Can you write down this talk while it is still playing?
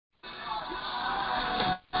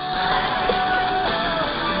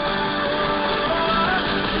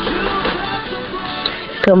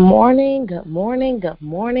Good morning, good morning, good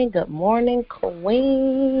morning, good morning,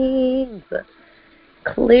 Queens.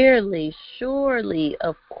 Clearly, surely,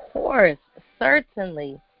 of course,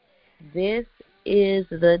 certainly, this is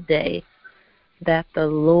the day that the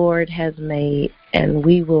Lord has made, and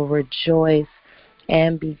we will rejoice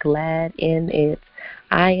and be glad in it.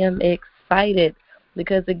 I am excited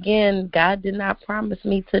because, again, God did not promise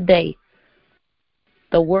me today.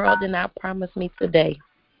 The world did not promise me today.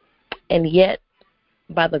 And yet,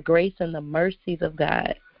 by the grace and the mercies of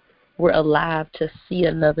God, we're alive to see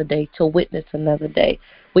another day, to witness another day.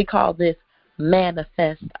 We call this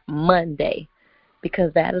Manifest Monday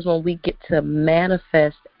because that is when we get to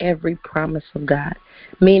manifest every promise of God,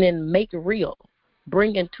 meaning make real,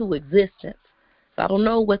 bring into existence. So I don't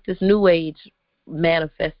know what this new age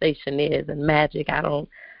manifestation is and magic. I don't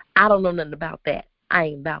know nothing about that. I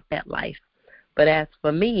ain't about that life. But as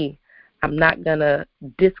for me, I'm not going to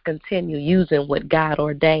discontinue using what God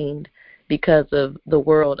ordained because of the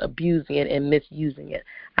world abusing it and misusing it.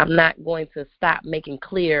 I'm not going to stop making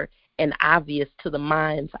clear and obvious to the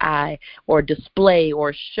mind's eye or display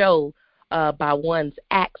or show by one's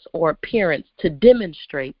acts or appearance to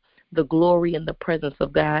demonstrate the glory and the presence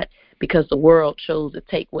of God because the world chose to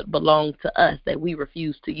take what belongs to us that we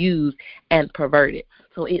refuse to use and pervert it.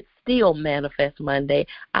 So it's still Manifest Monday.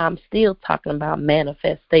 I'm still talking about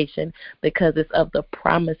manifestation because it's of the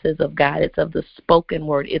promises of God. It's of the spoken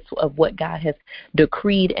word. It's of what God has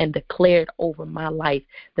decreed and declared over my life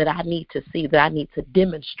that I need to see, that I need to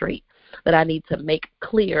demonstrate, that I need to make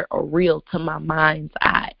clear or real to my mind's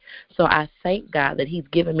eye. So I thank God that He's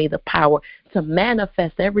given me the power to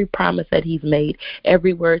manifest every promise that He's made,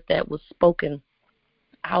 every word that was spoken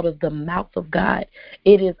out of the mouth of God.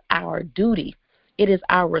 It is our duty. It is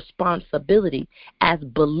our responsibility as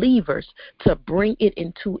believers to bring it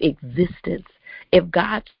into existence. If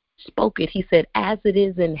God spoke it, He said, as it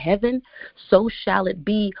is in heaven, so shall it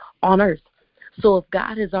be on earth. So if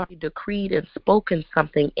God has already decreed and spoken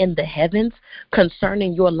something in the heavens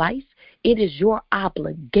concerning your life, it is your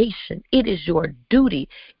obligation, it is your duty,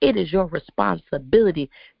 it is your responsibility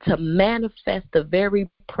to manifest the very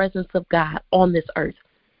presence of God on this earth.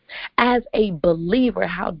 As a believer,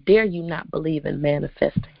 how dare you not believe in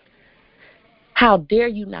manifesting? How dare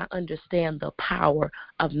you not understand the power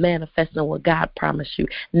of manifesting what God promised you,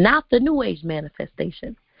 not the New Age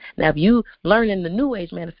manifestation. Now, if you learn in the New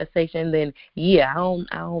Age manifestation, then I don't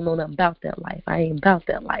know nothing about that life. I ain't about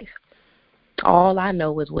that life. All I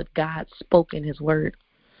know is what God spoke in His word.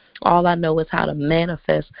 All I know is how to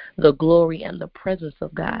manifest the glory and the presence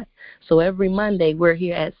of God. So every Monday we're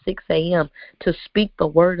here at 6 a.m. to speak the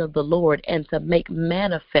word of the Lord and to make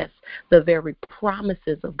manifest the very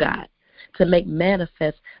promises of God, to make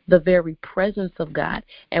manifest the very presence of God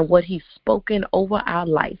and what He's spoken over our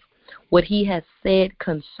life, what He has said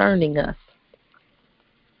concerning us,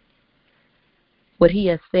 what He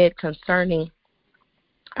has said concerning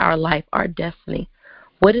our life, our destiny.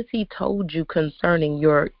 What has He told you concerning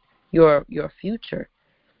your future?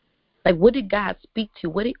 Like, what did God speak to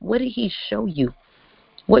you? What did He show you?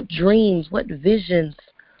 What dreams, what visions,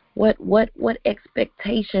 what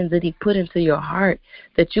expectations did He put into your heart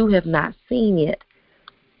that you have not seen yet,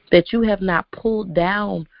 that you have not pulled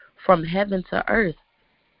down from heaven to earth?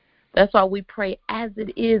 That's why we pray, as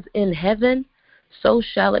it is in heaven, so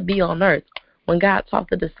shall it be on earth. When God taught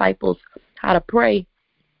the disciples how to pray,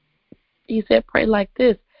 He said, pray like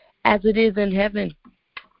this, as it is in heaven.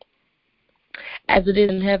 As it is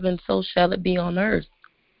in heaven, so shall it be on earth.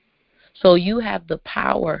 So you have the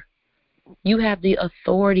power, you have the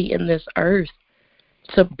authority in this earth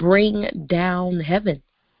to bring down heaven.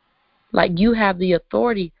 Like, you have the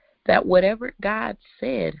authority that whatever God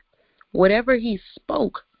said, whatever He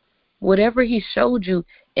spoke, whatever He showed you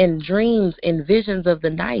in dreams, in visions of the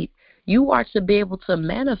night, you are to be able to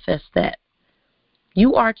manifest that.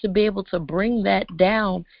 You are to be able to bring that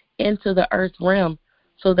down into the earth realm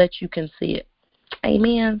so that you can see it.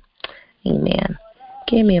 Amen. Amen.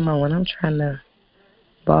 Give me a moment. I'm trying to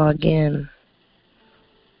log in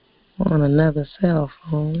on another cell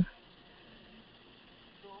phone.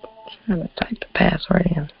 Trying to type the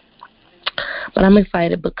password in. But I'm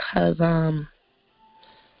excited because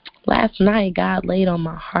last night God laid on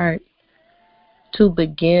my heart to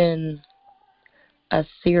begin a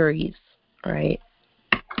series, right?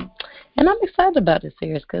 And I'm excited about this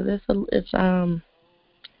series because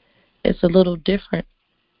it's a little different.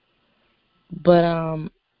 But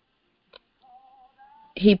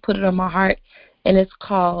He put it on my heart, and it's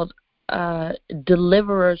called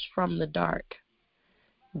Deliverers from the Dark.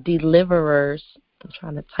 Deliverers. I'm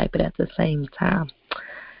trying to type it at the same time.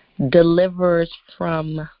 Deliverers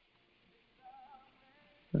from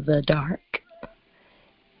the dark.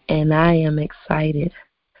 And I am excited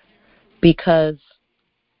because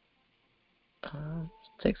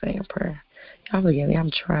 6 a.m. prayer. Y'all forgive me,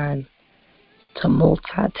 I'm trying to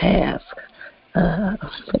multitask.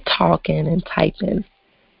 But talking and typing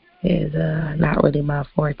is not really my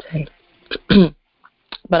forte.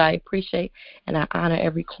 But I appreciate and I honor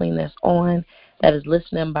every queen that's on, that is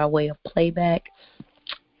listening by way of playback.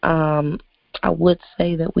 I would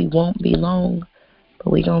say that we won't be long,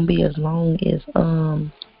 but we're going to be as long as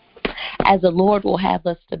the Lord will have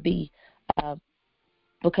us to be,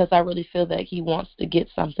 because I really feel that he wants to get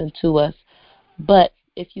something to us. But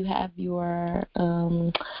if you have your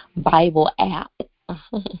Bible app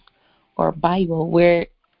or Bible, we're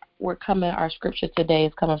coming, our scripture today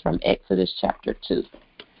is coming from Exodus chapter 2.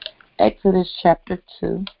 Exodus chapter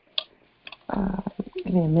 2.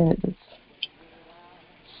 Give me a minute to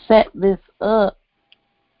set this up.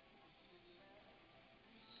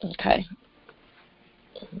 Okay.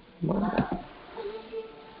 All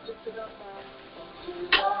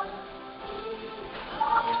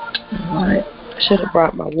right. I should have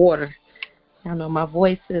brought my water. I know my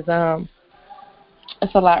voice is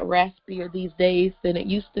it's a lot raspier these days than it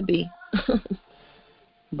used to be.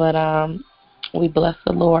 But we bless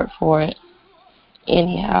the Lord for it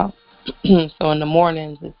anyhow. So in the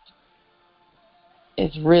mornings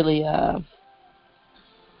it's really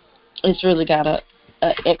got a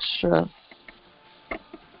extra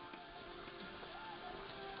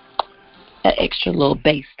little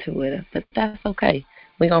bass to it, but that's okay.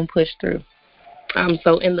 We're gonna push through.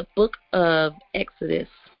 So in the book of Exodus,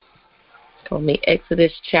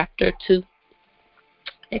 Exodus chapter 2.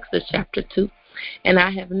 Exodus chapter 2. And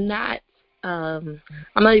I have not, I'm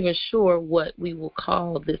not even sure what we will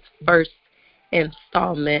call this first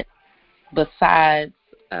installment besides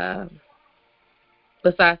the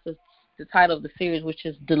title of the series, which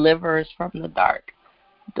is Deliverers from the Dark.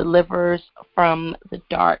 Deliverers from the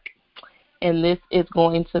Dark. And this is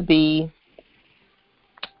going to be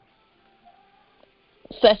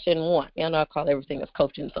session 1. I know I call everything as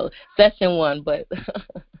coaching, so session 1, but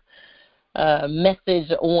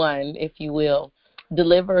message 1, if you will.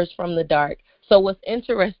 Deliverers from the dark. So what's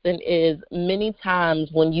interesting is many times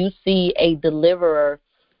when you see a deliverer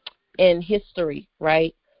in history,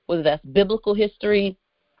 right, whether that's biblical history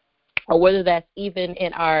or whether that's even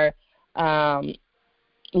in our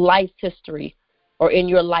life history or in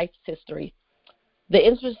your life's history, the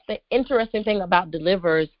interesting thing about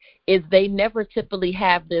deliverers is they never typically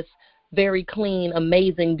have this very clean,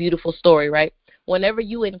 amazing, beautiful story, right? Whenever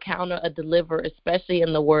you encounter a deliverer, especially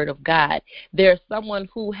in the Word of God, there's someone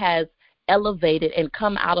who has elevated and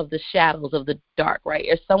come out of the shadows of the dark, right?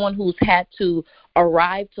 There's someone who's had to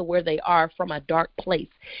arrive to where they are from a dark place.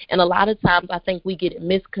 And a lot of times I think we get it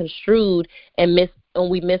misconstrued and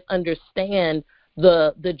we misunderstand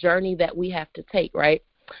the journey that we have to take, right?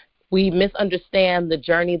 We misunderstand the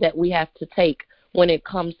journey that we have to take when it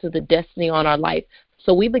comes to the destiny on our life.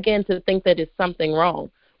 So we begin to think that it's something wrong.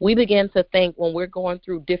 We begin to think when we're going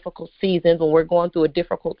through difficult seasons, when we're going through a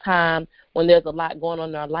difficult time, when there's a lot going on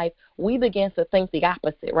in our life, we begin to think the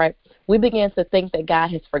opposite, right? We begin to think that God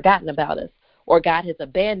has forgotten about us, or God has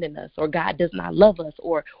abandoned us, or God does not love us,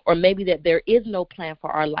 or maybe that there is no plan for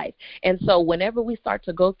our life. And so whenever we start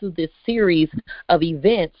to go through this series of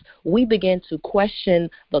events, we begin to question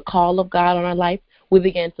the call of God on our life. We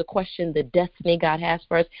begin to question the destiny God has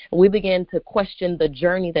for us, and we begin to question the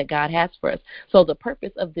journey that God has for us. So the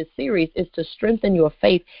purpose of this series is to strengthen your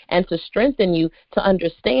faith and to strengthen you to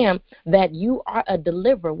understand that you are a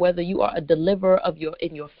deliverer, whether you are a deliverer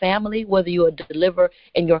in your family, whether you are a deliverer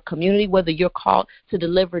in your community, whether you're called to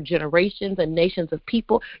deliver generations and nations of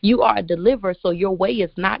people. You are a deliverer, so your way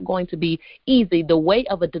is not going to be easy. The way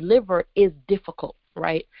of a deliverer is difficult,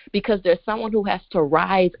 right? Because there's someone who has to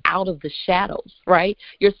rise out of the shadows, right?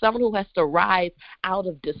 You're someone who has to rise out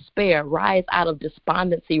of despair, rise out of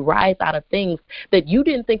despondency, rise out of things that you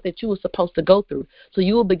didn't think that you were supposed to go through. So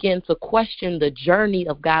you will begin to question the journey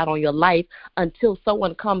of God on your life until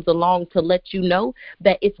someone comes along to let you know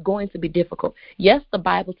that it's going to be difficult. Yes, the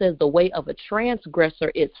Bible says the way of a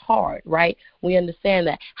transgressor is hard, right? We understand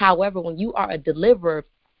that. However, when you are a deliverer,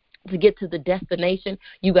 to get to the destination,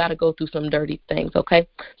 you got to go through some dirty things, okay?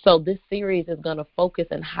 So this series is going to focus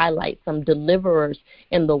and highlight some deliverers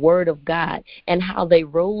in the Word of God and how they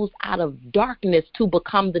rose out of darkness to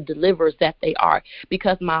become the deliverers that they are.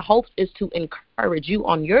 Because my hope is to encourage you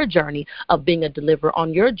on your journey of being a deliverer,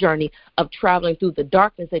 on your journey of traveling through the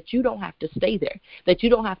darkness, that you don't have to stay there, that you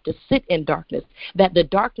don't have to sit in darkness, that the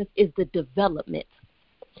darkness is the development.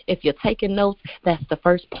 If you're taking notes, that's the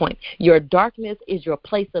first point. Your darkness is your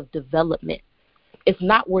place of development. It's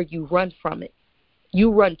not where you run from it.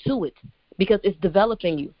 You run to it because it's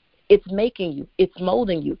developing you. It's making you. It's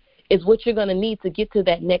molding you. It's what you're going to need to get to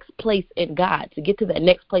that next place in God, to get to that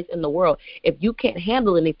next place in the world. If you can't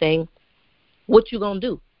handle anything, what you going to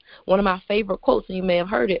do? One of my favorite quotes, and you may have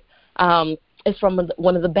heard it, is from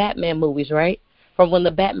one of the Batman movies, right? From one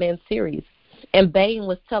of the Batman series. And Bane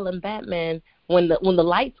was telling Batman when the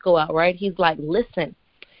lights go out, right? He's like, listen,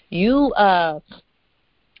 you, I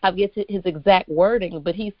forget his exact wording,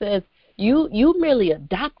 but he says, you merely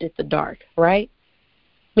adopted the dark, right?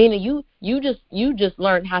 Meaning you just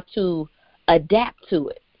learned how to adapt to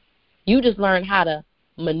it. You just learned how to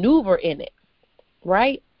maneuver in it,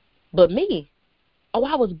 right? But me,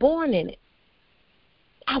 I was born in it.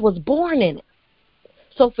 I was born in it.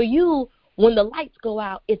 So for you, when the lights go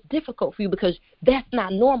out, it's difficult for you because that's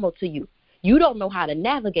not normal to you. You don't know how to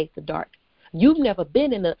navigate the dark. You've never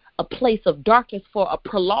been in a place of darkness for a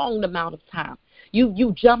prolonged amount of time.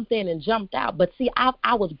 You jumped in and jumped out. But see,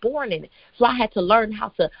 I was born in it. So I had to learn how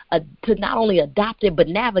to not only adopt it, but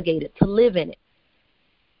navigate it, to live in it.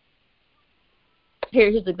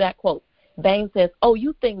 Here's the exact quote. Bane says, oh,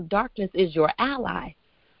 you think darkness is your ally,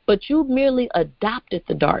 but you merely adopted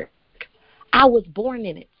the dark. I was born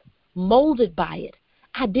in it, molded by it.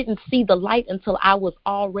 I didn't see the light until I was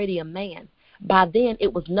already a man. By then,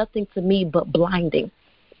 it was nothing to me but blinding.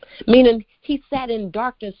 Meaning, he sat in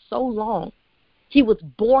darkness so long. He was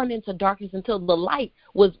born into darkness until the light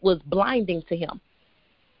was blinding to him.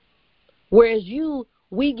 Whereas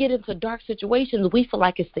we get into dark situations, we feel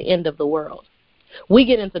like it's the end of the world. We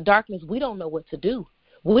get into darkness, we don't know what to do.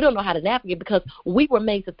 We don't know how to navigate because we were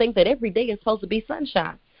made to think that every day is supposed to be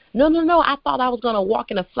sunshine. No, I thought I was going to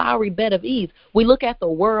walk in a flowery bed of ease. We look at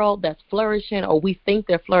the world that's flourishing, or we think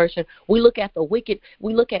they're flourishing. We look at the wicked.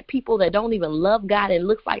 We look at people that don't even love God, and it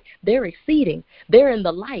looks like they're exceeding. They're in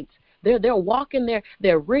the light. They're walking there.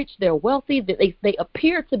 They're rich. They're wealthy. They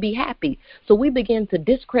appear to be happy. So we begin to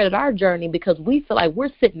discredit our journey because we feel like we're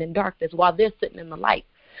sitting in darkness while they're sitting in the light.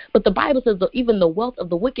 But the Bible says that even the wealth of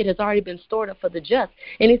the wicked has already been stored up for the just.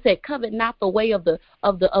 And he said, covet not the way of the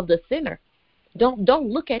sinner. Don't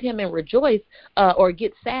look at him and rejoice or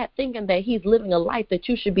get sad thinking that he's living a life that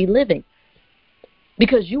you should be living,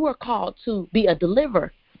 because you are called to be a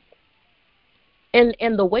deliverer.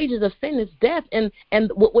 And the wages of sin is death. And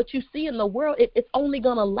what you see in the world, it's only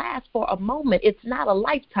going to last for a moment. It's not a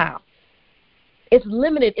lifetime. It's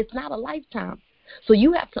limited. It's not a lifetime. So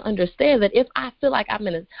you have to understand that if I feel like I'm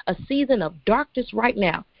in a season of darkness right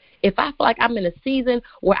now, if I feel like I'm in a season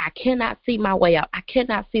where I cannot see my way out, I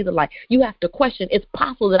cannot see the light, you have to question, it's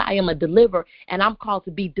possible that I am a deliverer and I'm called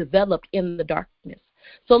to be developed in the darkness.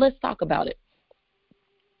 So let's talk about it.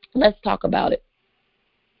 Let's talk about it.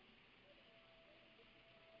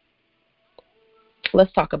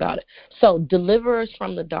 Let's talk about it. So deliverers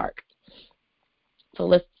from the dark. So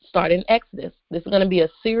let's start in Exodus. This is going to be a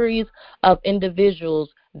series of individuals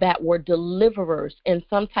that were deliverers in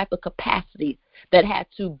some type of capacity that had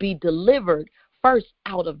to be delivered first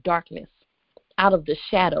out of darkness, out of the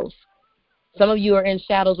shadows. Some of you are in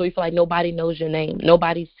shadows where you feel like nobody knows your name.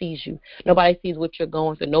 Nobody sees you. Nobody sees what you're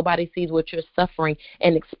going through. Nobody sees what you're suffering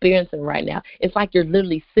and experiencing right now. It's like you're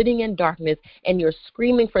literally sitting in darkness and you're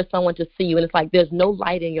screaming for someone to see you, and it's like there's no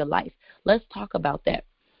light in your life. Let's talk about that.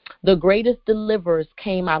 The greatest deliverers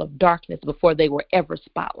came out of darkness before they were ever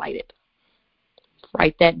spotlighted.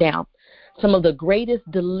 Write that down. Some of the greatest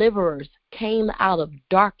deliverers came out of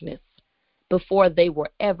darkness before they were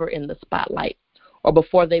ever in the spotlight or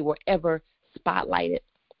before they were ever spotlighted.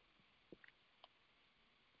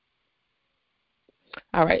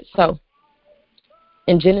 All right, so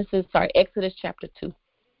in Exodus chapter 2,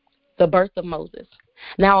 the birth of Moses.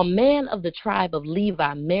 Now a man of the tribe of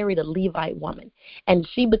Levi married a Levite woman, and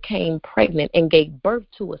she became pregnant and gave birth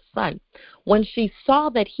to a son. When she saw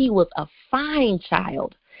that he was a fine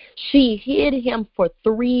child, she hid him for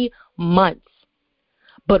 3 months.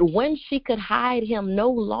 But when she could hide him no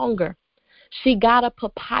longer, she got a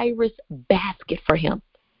papyrus basket for him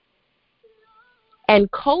and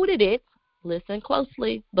coated it. Listen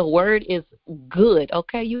closely. The word is good.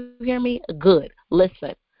 Okay, you hear me? Good.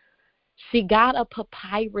 Listen. She got a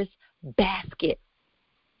papyrus basket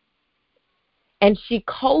and she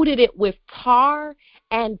coated it with tar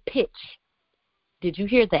and pitch. Did you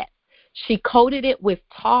hear that? She coated it with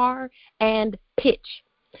tar and pitch.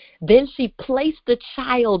 Then she placed the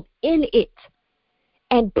child in it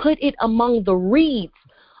and put it among the reeds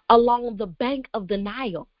along the bank of the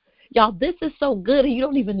Nile. Y'all, this is so good and you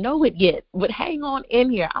don't even know it yet. But hang on in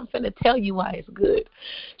here. I'm going to tell you why it's good.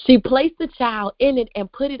 She placed the child in it and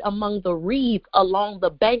put it among the reeds along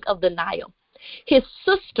the bank of the Nile. His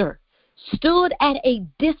sister stood at a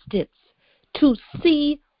distance to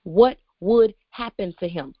see what would happen to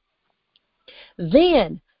him.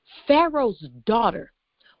 Then Pharaoh's daughter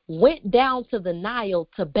went down to the Nile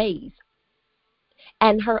to bathe,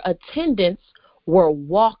 and her attendants were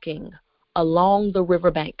walking along the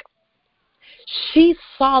riverbank. She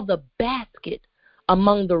saw the basket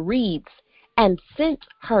among the reeds and sent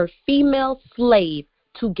her female slave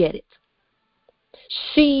to get it.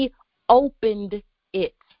 She opened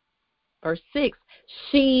it. Verse 6,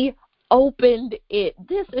 she opened it.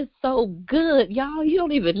 This is so good, y'all. You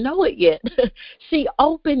don't even know it yet. She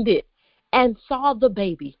opened it and saw the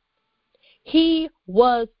baby. He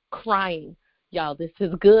was crying. Y'all, this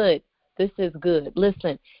is good. This is good.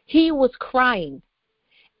 Listen, he was crying,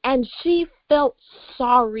 and she felt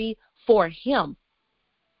sorry for him.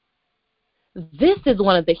 This is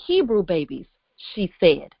one of the Hebrew babies, she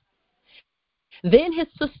said. Then his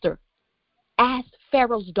sister asked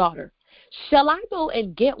Pharaoh's daughter, shall I go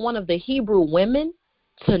and get one of the Hebrew women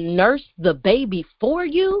to nurse the baby for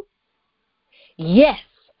you? Yes,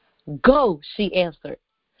 go, she answered.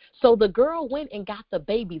 So the girl went and got the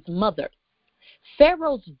baby's mother.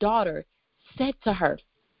 Pharaoh's daughter said to her,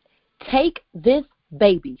 take this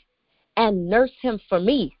baby and nurse him for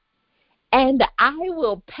me, and I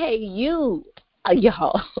will pay you.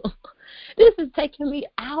 Y'all, this is taking me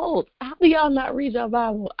out. How do y'all not read your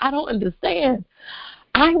Bible? I don't understand.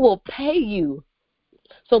 I will pay you.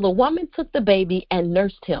 So the woman took the baby and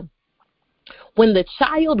nursed him. When the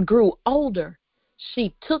child grew older,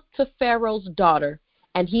 she took to Pharaoh's daughter,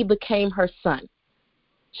 and he became her son.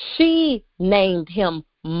 She named him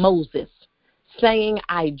Moses, saying,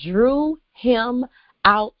 I drew him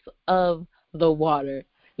out of the water.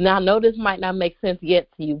 Now, I know this might not make sense yet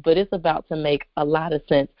to you, but it's about to make a lot of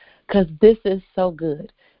sense because this is so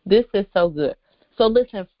good. This is so good. So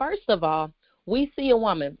listen, first of all, we see a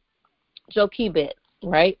woman, Jochebed,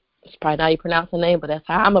 right? It's probably not how you pronounce her name, but that's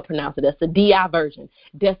how I'm going to pronounce it. That's the DI version,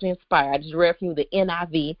 Destiny Inspired. I just read from you the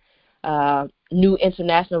NIV, New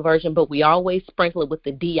International Version, but we always sprinkle it with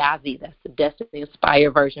the DIV. That's the Destiny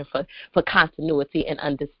Inspired version for continuity and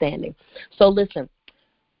understanding. So listen,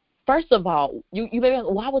 first of all, you may be like,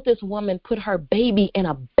 why would this woman put her baby in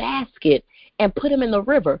a basket and put him in the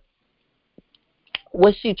river?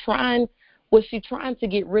 Was she trying to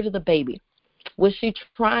get rid of the baby? Was she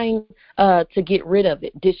trying to get rid of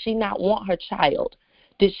it? Did she not want her child?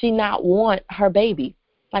 Did she not want her baby?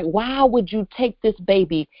 Like, why would you take this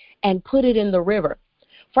baby and put it in the river?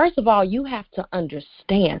 First of all, you have to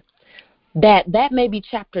understand that may be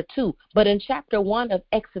chapter 2, but in chapter 1 of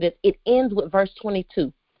Exodus, it ends with verse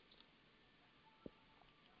 22.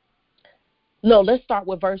 No, let's start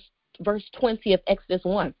with verse 20 of Exodus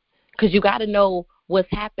 1, because you got to know what's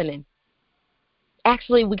happening.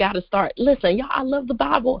 Actually, we got to start. Listen, y'all, I love the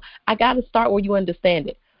Bible. I got to start where you understand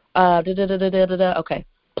it. Okay.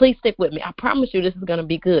 Please stick with me. I promise you this is going to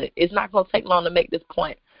be good. It's not going to take long to make this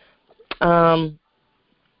point.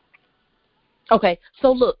 Okay,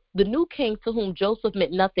 so look, the new king to whom Joseph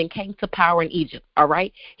meant nothing came to power in Egypt, all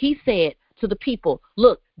right? He said to the people,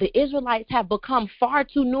 look, the Israelites have become far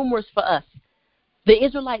too numerous for us. The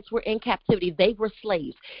Israelites were in captivity. They were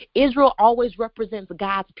slaves. Israel always represents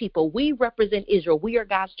God's people. We represent Israel. We are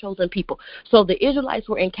God's chosen people. So the Israelites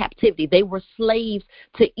were in captivity. They were slaves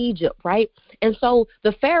to Egypt, right? And so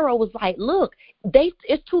the Pharaoh was like, look,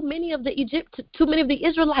 it's too many of the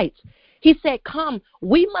Israelites. He said, come,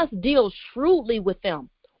 we must deal shrewdly with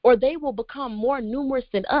them, or they will become more numerous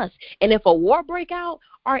than us. And if a war break out,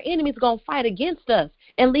 our enemy's going to fight against us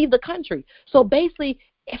and leave the country. So basically,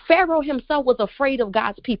 Pharaoh himself was afraid of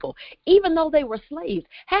God's people, even though they were slaves.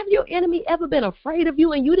 Have your enemy ever been afraid of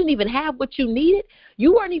you and you didn't even have what you needed?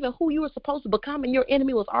 You weren't even who you were supposed to become, and your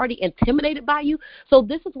enemy was already intimidated by you. So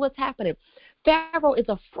this is what's happening. Pharaoh is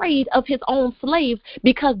afraid of his own slaves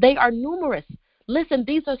because they are numerous. Listen,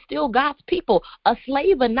 these are still God's people, a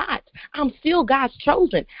slave or not. I'm still God's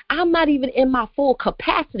chosen. I'm not even in my full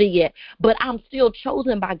capacity yet, but I'm still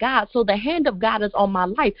chosen by God. So the hand of God is on my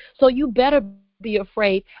life. So you better be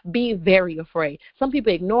afraid, be very afraid. Some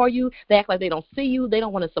people ignore you. They act like they don't see you. They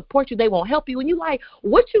don't want to support you. They won't help you. And you like,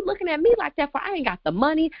 what you looking at me like that for? I ain't got the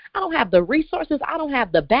money. I don't have the resources. I don't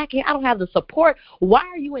have the backing. I don't have the support. Why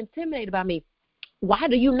are you intimidated by me? Why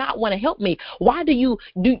do you not want to help me? Why do you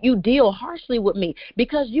deal harshly with me?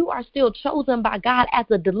 Because you are still chosen by God as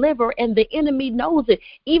a deliverer, and the enemy knows it.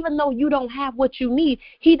 Even though you don't have what you need,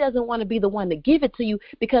 he doesn't want to be the one to give it to you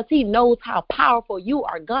because he knows how powerful you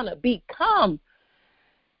are going to become.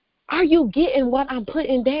 Are you getting what I'm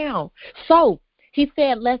putting down? So He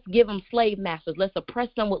said, let's give them slave masters. Let's oppress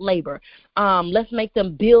them with labor. Let's make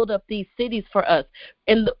them build up these cities for us.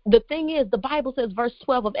 And the thing is, the Bible says, verse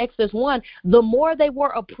 12 of Exodus 1, the more they were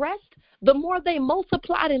oppressed, the more they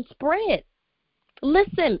multiplied and spread.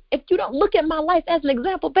 Listen, if you don't look at my life as an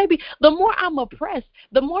example, baby, the more I'm oppressed,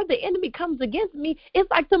 the more the enemy comes against me,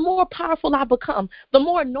 it's like the more powerful I become, the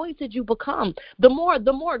more anointed you become, the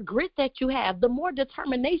more grit that you have, the more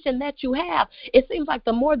determination that you have. It seems like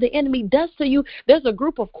the more the enemy does to you, there's a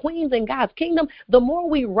group of queens in God's kingdom, the more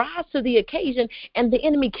we rise to the occasion, and the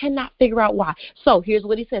enemy cannot figure out why. So here's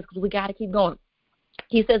what he says, because we got to keep going.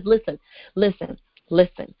 He says, listen.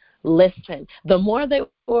 The more they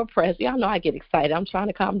were oppressed, y'all know I get excited. I'm trying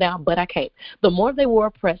to calm down, but I can't. The more they were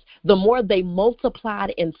oppressed, the more they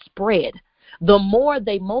multiplied and spread. The more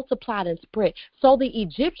they multiplied and spread. So the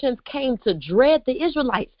Egyptians came to dread the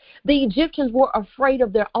Israelites. The Egyptians were afraid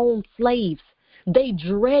of their own slaves. They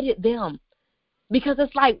dreaded them. Because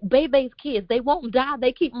it's like baby's kids. They won't die.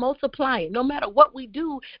 They keep multiplying. No matter what we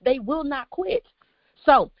do, they will not quit.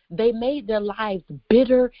 So they made their lives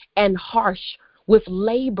bitter and harsh with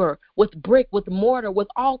labor, with brick, with mortar, with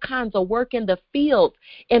all kinds of work in the fields.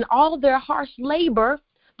 In all their harsh labor,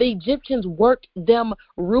 the Egyptians worked them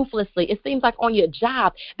ruthlessly. It seems like on your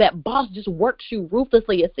job, that boss just works you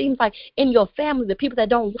ruthlessly. It seems like in your family, the people that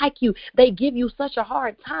don't like you, they give you such a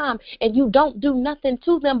hard time and you don't do nothing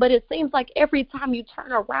to them. But it seems like every time you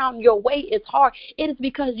turn around, your way is hard. It is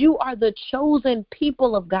because you are the chosen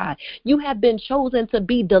people of God. You have been chosen to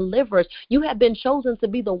be deliverers. You have been chosen to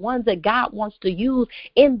be the ones that God wants to use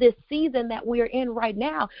in this season that we are in right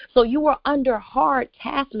now. So you are under hard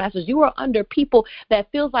taskmasters. You are under people that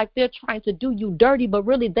feels like they're trying to do you dirty, but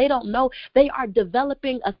really they don't know. They are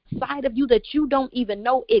developing a side of you that you don't even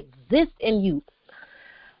know exists in you.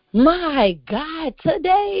 My God,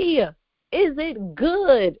 today, is it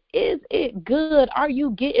good? Is it good? Are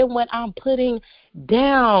you getting what I'm putting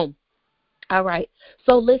down? All right.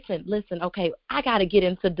 So listen. Okay, I got to get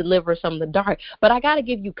into deliver some of the dark, but I got to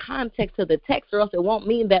give you context to the text or else it won't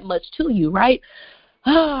mean that much to you, right?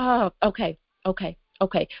 Okay.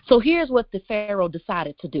 So here's what the Pharaoh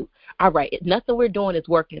decided to do. All right, nothing we're doing is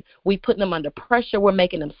working. We putting them under pressure. We're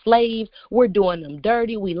making them slaves. We're doing them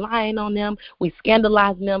dirty. We lying on them. We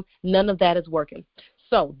scandalizing them. None of that is working.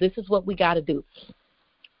 So this is what we got to do.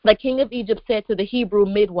 The king of Egypt said to the Hebrew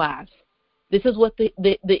midwives, this is what this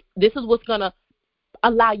is what's going to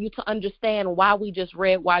allow you to understand why we just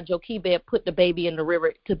read why Jochebed put the baby in the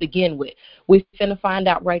river to begin with. We're finna find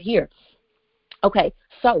out right here. Okay,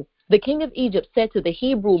 so the king of Egypt said to the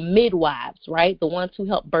Hebrew midwives, right, the ones who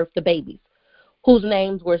helped birth the babies, whose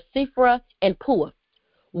names were Shiphrah and Puah,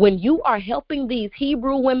 when you are helping these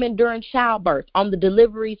Hebrew women during childbirth on the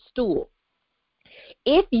delivery stool,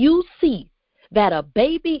 if you see that a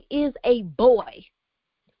baby is a boy,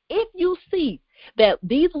 if you see that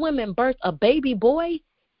these women birth a baby boy,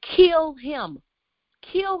 kill him.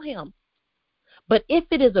 But if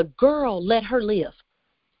it is a girl, let her live.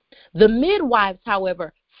 The midwives,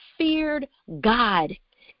 however, feared God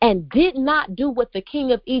and did not do what the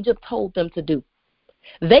king of Egypt told them to do.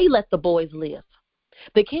 They let the boys live.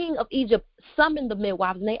 The king of Egypt summoned the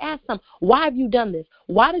midwives and they asked them, why have you done this?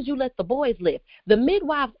 Why did you let the boys live? The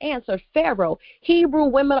midwives answered, Pharaoh, Hebrew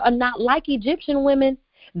women are not like Egyptian women.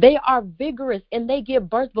 They are vigorous and they give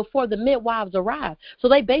birth before the midwives arrive. So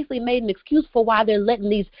they basically made an excuse for why they're letting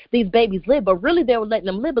these babies live. But really they were letting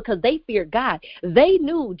them live because they feared God. They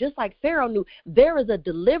knew, just like Pharaoh knew, there is a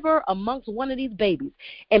deliverer amongst one of these babies.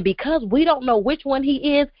 And because we don't know which one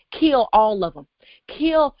he is, kill all of them.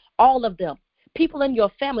 Kill all of them. People in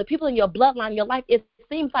your family, people in your bloodline, your life, it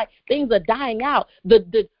seems like things are dying out.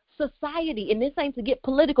 The society, and this ain't to get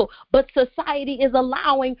political, but society is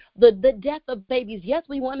allowing the death of babies. Yes,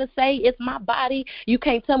 we want to say it's my body. You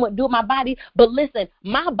can't tell me what to do with my body. But listen,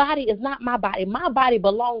 my body is not my body. My body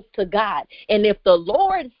belongs to God. And if the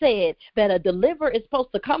Lord said that a deliverer is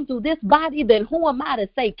supposed to come through this body, then who am I to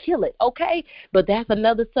say kill it, okay? But that's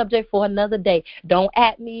another subject for another day. Don't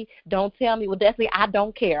at me. Don't tell me. Well, Destiny, I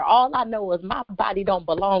don't care. All I know is my body don't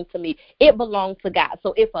belong to me. It belongs to God.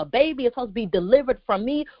 So if a baby is supposed to be delivered from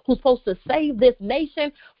me, who's supposed to save this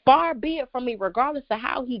nation, far be it from me, regardless of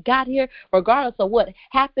how he got here, regardless of what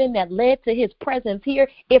happened that led to his presence here.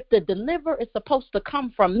 If the deliverer is supposed to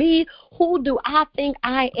come from me, who do I think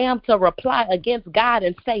I am to reply against God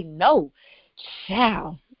and say no?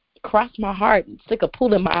 Child, cross my heart and stick a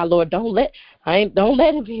pool in my eye, Lord. Don't let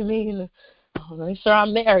it be me. Make sure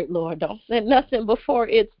I'm married, Lord. Don't send nothing before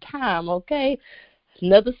it's time, okay?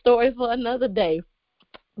 Another story for another day.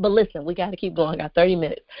 But listen, we got to keep going. I got 30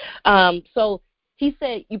 minutes. So He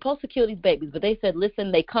said, you're supposed to kill these babies, but they said,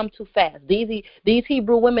 listen, they come too fast. These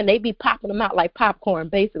Hebrew women, they be popping them out like popcorn,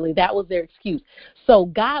 basically. That was their excuse. So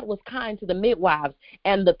God was kind to the midwives,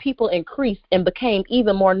 and the people increased and became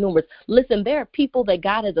even more numerous. Listen, there are people that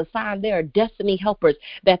God has assigned. There are destiny helpers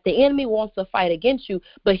that the enemy wants to fight against you,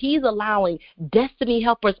 but he's allowing destiny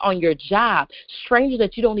helpers on your job, strangers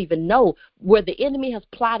that you don't even know, where the enemy has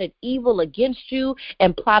plotted evil against you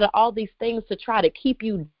and plotted all these things to try to keep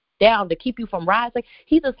you down, to keep you from rising.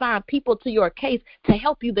 He's assigned people to your case to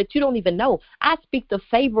help you that you don't even know. I speak the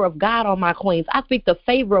favor of God on my queens. I speak the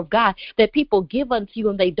favor of God that people give unto you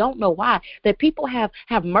and they don't know why. That people have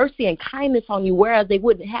mercy and kindness on you, whereas they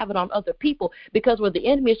wouldn't have it on other people. Because where the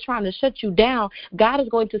enemy is trying to shut you down, God is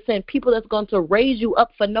going to send people that's going to raise you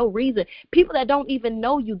up for no reason. People that don't even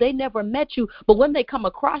know you, they never met you, but when they come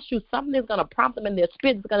across you, something is going to prompt them in their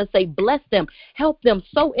spirit. It's going to say, bless them, help them,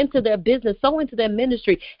 sow into their business, sow into their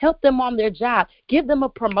ministry, help them on their job, give them a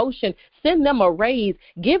promotion, send them a raise,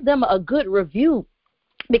 give them a good review.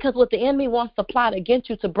 Because what the enemy wants to plot against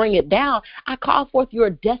you to bring it down, I call forth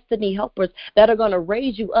your destiny helpers that are going to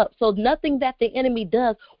raise you up. So nothing that the enemy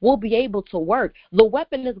does will be able to work. The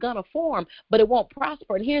weapon is going to form, but it won't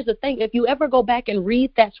prosper. And here's the thing. If you ever go back and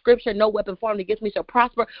read that scripture, no weapon formed against me shall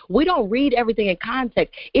prosper, we don't read everything in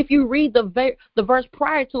context. If you read the verse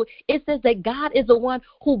prior to it, it says that God is the one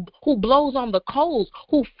who blows on the coals,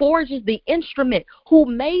 who forges the instrument, who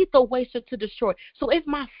made the waster to destroy. So if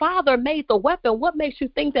my Father made the weapon, what makes you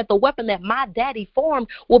think that the weapon that my daddy formed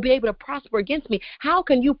will be able to prosper against me? How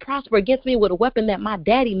can you prosper against me with a weapon that my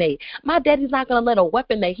daddy made? My daddy's not going to let a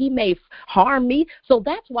weapon that he made harm me. So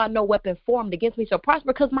that's why no weapon formed against me shall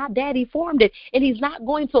prosper, because my daddy formed it, and he's not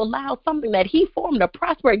going to allow something that he formed to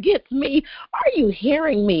prosper against me. Are you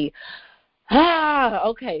hearing me?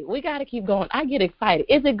 Okay, we got to keep going. I get excited.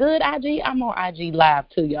 Is it good, IG? I'm on IG Live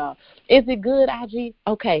too, y'all. Is it good, IG?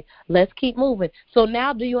 Okay, let's keep moving. So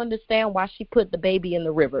now do you understand why she put the baby in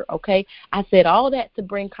the river, okay? I said all that to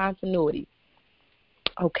bring continuity.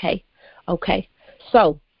 Okay.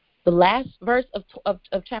 So the last verse of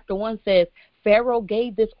chapter 1 says, Pharaoh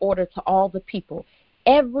gave this order to all the people.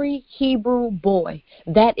 Every Hebrew boy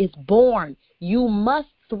that is born, you must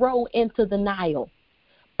throw into the Nile,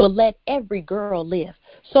 but let every girl live.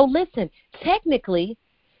 So listen, technically,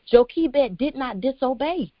 Jochebed did not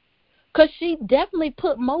disobey, because she definitely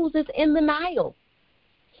put Moses in the Nile.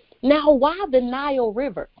 Now, why the Nile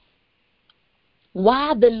River?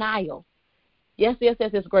 Why the Nile? Yes,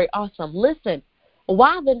 it's great, awesome. Listen,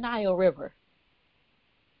 why the Nile River?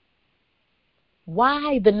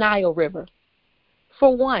 Why the Nile River?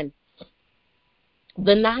 For one,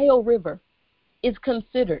 the Nile River is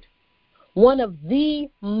considered one of the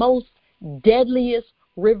most deadliest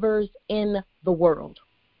rivers in the world.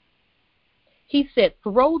 He said,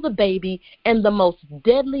 throw the baby in the most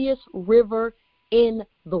deadliest river in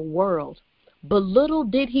the world. But little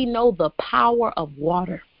did he know the power of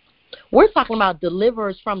water. We're talking about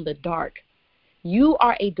deliverers from the dark. You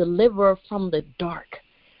are a deliverer from the dark.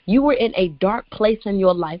 You were in a dark place in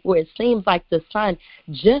your life where it seems like the sun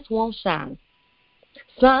just won't shine.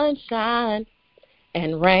 Sunshine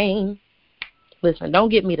and rain. Listen, don't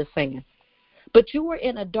get me to singing. But you are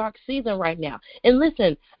in a dark season right now. And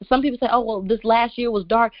listen, some people say, oh, well, this last year was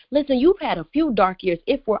dark. Listen, you've had a few dark years,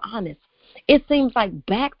 if we're honest. It seems like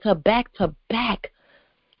back to back to back,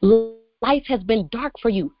 life has been dark for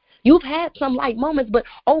you. You've had some light moments, but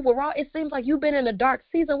overall, it seems like you've been in a dark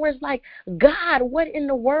season where it's like, God, what in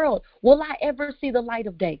the world? Will I ever see the light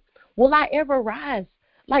of day? Will I ever rise?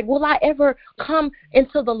 Like, will I ever come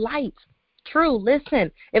into the light? True,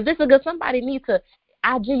 listen, if this is good, somebody needs to,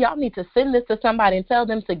 y'all need to send this to somebody and tell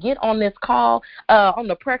them to get on this call, on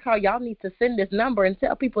the prayer call. Y'all need to send this number and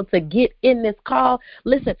tell people to get in this call.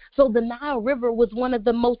 Listen, so the Nile River was one of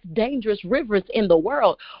the most dangerous rivers in the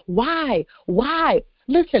world. Why?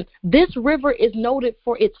 Listen, this river is noted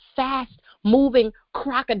for its fast-moving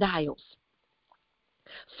crocodiles.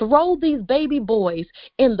 Throw these baby boys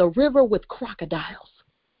in the river with crocodiles.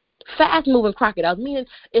 Fast-moving crocodiles, meaning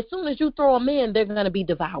as soon as you throw them in, they're going to be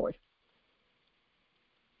devoured.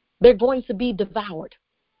 They're going to be devoured.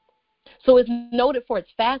 So it's noted for its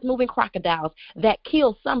fast-moving crocodiles that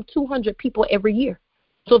kill some 200 people every year.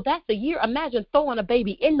 So that's a year. Imagine throwing a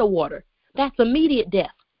baby in the water. That's immediate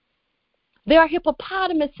death. There are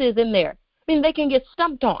hippopotamuses in there. I mean, they can get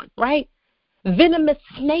stumped on, right? Venomous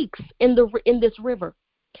snakes in this river.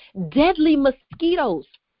 Deadly mosquitoes.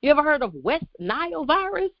 You ever heard of West Nile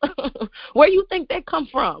virus? Where you think that come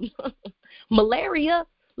from? Malaria.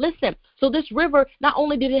 Listen, so this river, not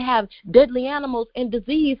only did it have deadly animals and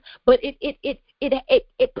disease, but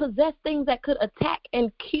it possessed things that could attack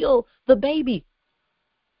and kill the baby.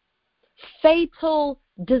 fatal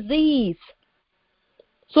disease.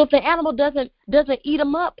 So if the animal doesn't eat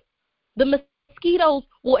him up, the mosquitoes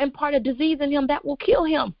will impart a disease in him that will kill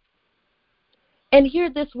him. And here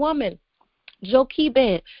this woman,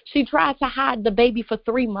 Jochebed, she tried to hide the baby for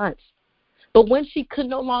 3 months. But when she could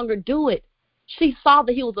no longer do it, she saw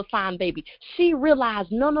that he was a fine baby. She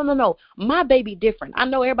realized, no, my baby different. I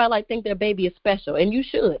know everybody think their baby is special, and you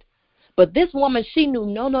should. But this woman, she knew,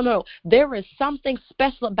 no, there is something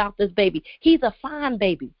special about this baby. He's a fine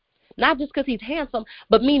baby. Not just because he's handsome,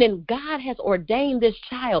 but meaning God has ordained this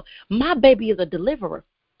child. My baby is a deliverer.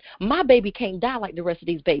 My baby can't die like the rest of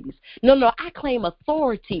these babies. No, I claim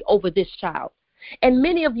authority over this child. And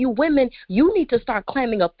many of you women, you need to start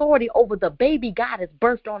claiming authority over the baby God has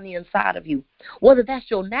birthed on the inside of you. Whether that's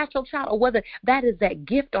your natural child or whether that is that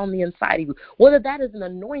gift on the inside of you. Whether that is an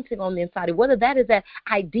anointing on the inside of you. Whether that is that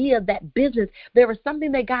idea, that business. There is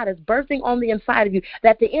something that God is birthing on the inside of you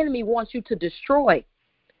that the enemy wants you to destroy.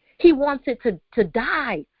 He wants it to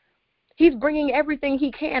die. He's bringing everything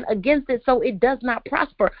he can against it so it does not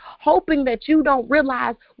prosper, hoping that you don't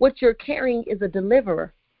realize what you're carrying is a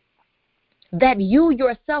deliverer. That you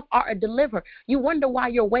yourself are a deliverer. You wonder why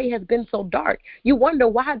your way has been so dark. You wonder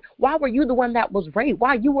why were you the one that was raped?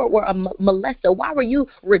 Why you were a molester? Why were you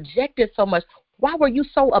rejected so much? Why were you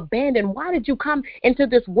so abandoned? Why did you come into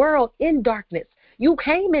this world in darkness? You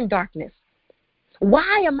came in darkness.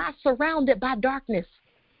 Why am I surrounded by darkness?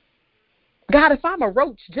 God, if I'm a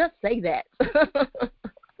roach, just say that.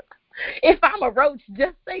 If I'm a roach,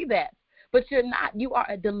 just say that. But you're not. You are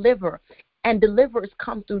a deliverer. And deliverers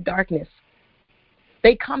come through darkness.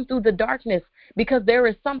 They come through the darkness because there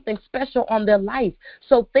is something special on their life.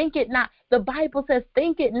 So think it not. The Bible says,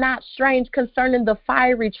 think it not strange concerning the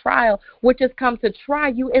fiery trial, which has come to try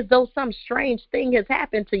you as though some strange thing has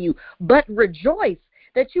happened to you. But rejoice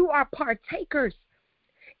that you are partakers.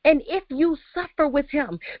 And if you suffer with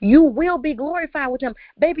him, you will be glorified with him.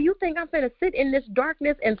 Baby, you think I'm going to sit in this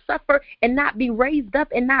darkness and suffer and not be raised up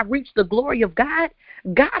and not reach the glory of God?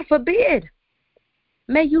 God forbid.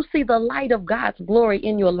 May you see the light of God's glory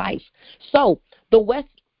in your life. So the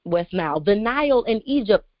West Nile, the Nile in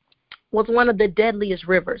Egypt was one of the deadliest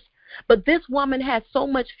rivers. But this woman has so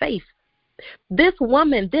much faith. This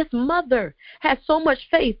woman, this mother has so much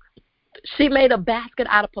faith. She made a basket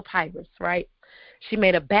out of papyrus, right? She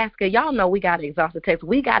made a basket. Y'all know we got to exhaust the text.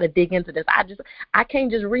 We got to dig into this. I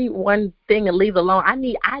can't just read one thing and leave it alone. I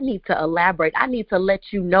need to elaborate. I need to let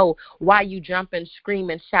you know why you jump and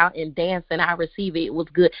scream and shout and dance and I receive it. It was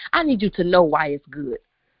good. I need you to know why it's good.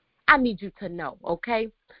 I need you to know, okay?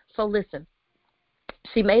 So listen.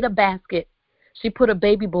 She made a basket. She put a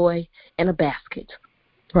baby boy in a basket,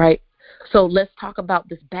 right? So let's talk about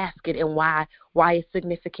this basket and why it's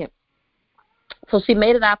significant. So she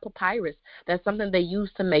made it out of papyrus. That's something they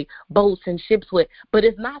used to make boats and ships with. But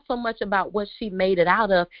it's not so much about what she made it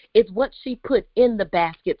out of. It's what she put in the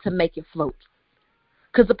basket to make it float.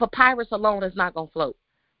 Because the papyrus alone is not going to float.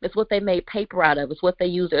 It's what they made paper out of. It's what they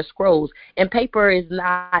use as scrolls. And paper is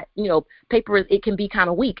not, it can be kind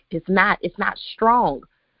of weak. It's not strong.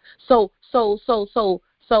 So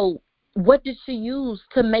what did she use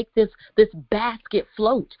to make this basket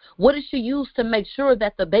float? What did she use to make sure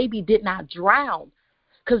that the baby did not drown?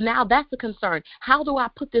 Because now that's a concern. How do I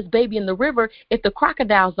put this baby in the river if the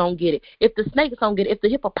crocodiles don't get it, if the snakes don't get it, if the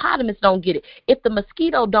hippopotamus don't get it, if the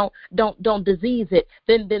mosquito don't disease it,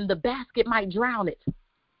 then the basket might drown it.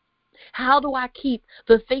 How do I keep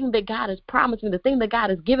the thing that God has promised me, the thing that God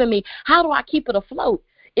has given me, how do I keep it afloat?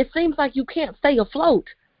 It seems like you can't stay afloat.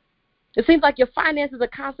 It seems like your finances are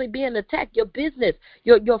constantly being attacked, your business,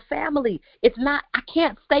 your family. It's not, I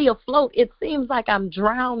can't stay afloat. It seems like I'm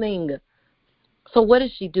drowning. So what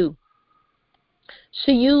did she do?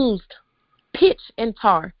 She used pitch and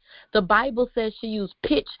tar. The Bible says she used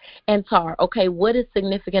pitch and tar. Okay, what is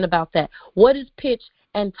significant about that? What is pitch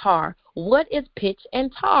and tar? What is pitch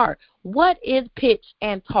and tar? What is pitch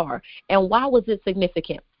and tar? And why was it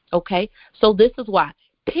significant? Okay, so this is why.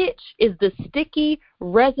 Pitch is the sticky,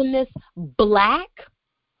 resinous, black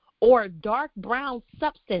or dark brown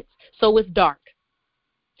substance, so it's dark.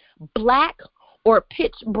 Black or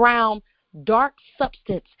pitch brown, dark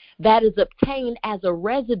substance that is obtained as a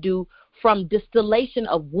residue from distillation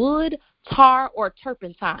of wood, tar, or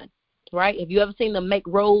turpentine, right? Have you ever seen them make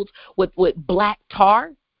roads with black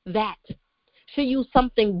tar? That. She used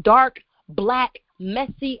something dark, black,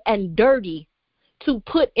 messy, and dirty to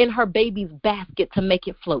put in her baby's basket to make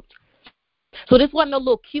it float. So this wasn't a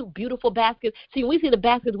little cute, beautiful basket. See, when we see the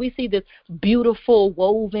baskets, we see this beautiful,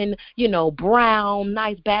 woven, brown,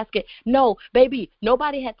 nice basket. No, baby,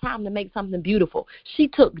 nobody had time to make something beautiful. She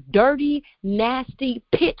took dirty, nasty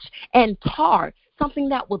pitch and tar, something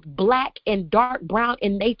that was black and dark brown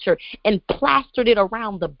in nature, and plastered it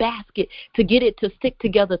around the basket to get it to stick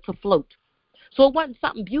together to float. So it wasn't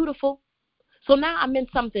something beautiful. So now I'm in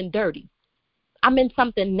something dirty. I'm in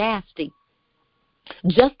something nasty,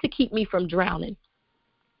 just to keep me from drowning.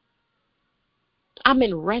 I'm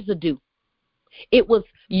in residue. It was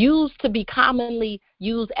used to be commonly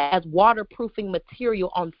used as waterproofing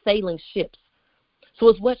material on sailing ships. So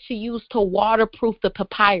it's what she used to waterproof the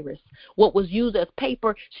papyrus. What was used as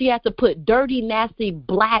paper, she had to put dirty, nasty,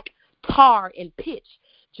 black tar and pitch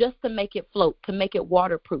just to make it float, to make it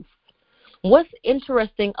waterproof. What's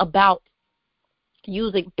interesting about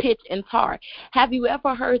using pitch and tar? Have you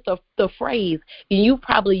ever heard the phrase, and you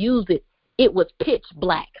probably used it was pitch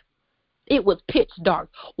black. It was pitch dark.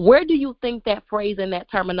 Where do you think that phrase and that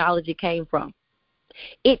terminology came from?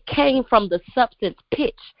 It came from the substance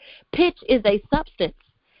pitch. Pitch is a substance.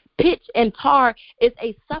 Pitch and tar is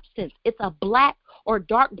a substance. It's a black or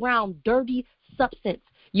dark brown, dirty substance.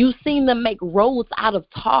 You've seen them make roads out of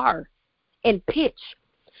tar and pitch.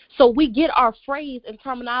 So we get our phrase and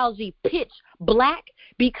terminology pitch black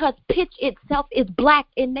because pitch itself is black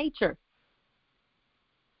in nature.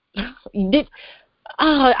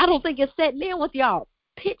 I don't think it's setting in with y'all.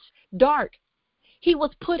 Pitch dark. He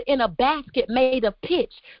was put in a basket made of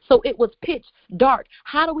pitch, so it was pitch dark.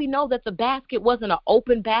 How do we know that the basket wasn't an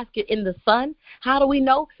open basket in the sun? How do we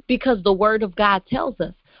know? Because the Word of God tells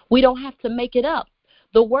us. We don't have to make it up.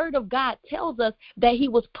 The Word of God tells us that he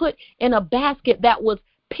was put in a basket that was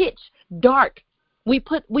pitch dark. We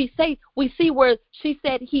see where she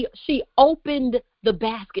said she opened the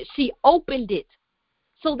basket. She opened it.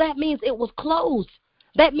 So that means it was closed.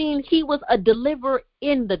 That means he was a deliverer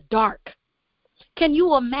in the dark. Can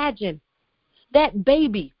you imagine? That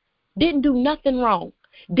baby didn't do nothing wrong,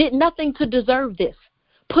 did nothing to deserve this,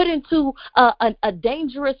 put into a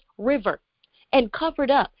dangerous river and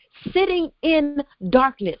covered up, sitting in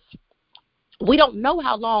darkness. We don't know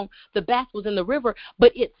how long the basket was in the river,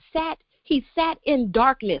 but he sat in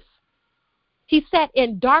darkness. He sat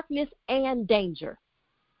in darkness and danger.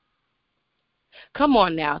 Come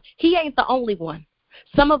on now. He ain't the only one.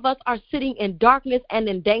 Some of us are sitting in darkness and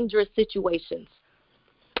in dangerous situations,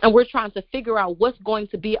 and we're trying to figure out what's going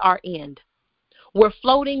to be our end. We're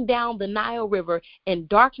floating down the Nile River in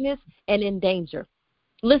darkness and in danger.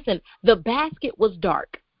 Listen, the basket was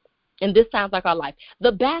dark, and this sounds like our life.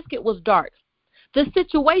 The basket was dark. The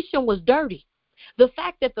situation was dirty. The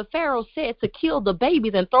fact that the Pharaoh said to kill the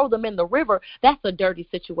babies and throw them in the river, that's a dirty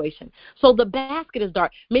situation. So the basket is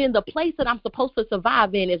dark, meaning the place that I'm supposed to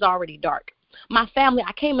survive in is already dark. My family,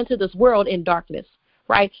 I came into this world in darkness,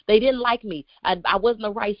 right? They didn't like me. I wasn't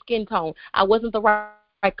the right skin tone. I wasn't the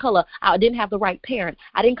right color. I didn't have the right parent.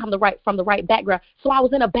 I didn't come from the right background. So I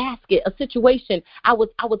was in a basket, a situation. I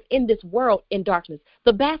was in this world in darkness.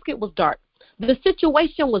 The basket was dark. The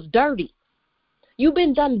situation was dirty. You've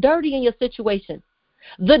been done dirty in your situation.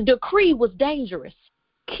 The decree was dangerous.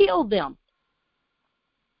 Kill them.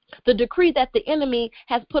 The decree that the enemy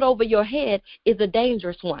has put over your head is a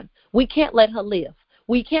dangerous one. We can't let her live.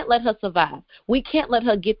 We can't let her survive. We can't let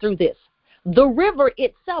her get through this. The river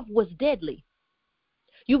itself was deadly.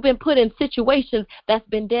 You've been put in situations that's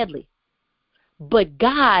been deadly. But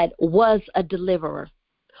God was a deliverer.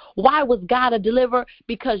 Why was God a deliverer?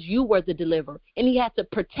 Because you were the deliverer, and he had to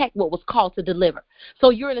protect what was called to deliver. So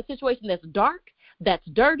you're in a situation that's dark, that's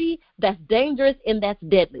dirty, that's dangerous, and that's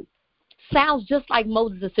deadly. Sounds just like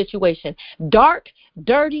Moses' situation. Dark,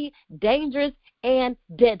 dirty, dangerous, and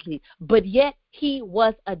deadly. But yet he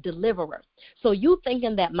was a deliverer. So you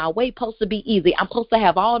thinking that my way supposed to be easy. I'm supposed to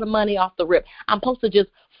have all the money off the rip. I'm supposed to just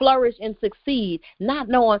flourish and succeed, not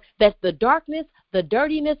knowing that the darkness, the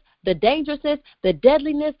dirtiness, the dangerousness, the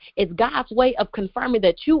deadliness is God's way of confirming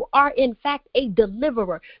that you are, in fact, a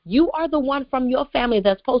deliverer. You are the one from your family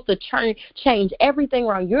that's supposed to change everything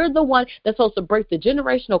around. You're the one that's supposed to break the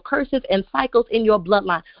generational curses and cycles in your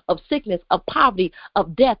bloodline of sickness, of poverty,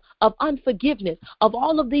 of death, of unforgiveness, of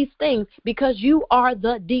all of these things, because you are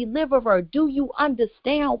the deliverer. Do you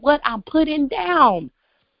understand what I'm putting down?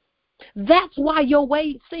 That's why your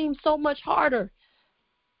way seems so much harder.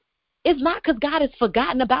 It's not because God has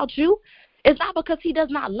forgotten about you. It's not because he does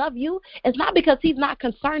not love you. It's not because he's not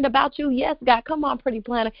concerned about you. Yes, God, come on, pretty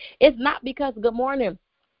planner. It's not because, good morning.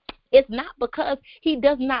 It's not because he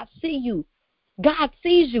does not see you. God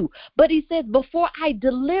sees you. But he says, before I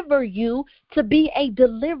deliver you to be a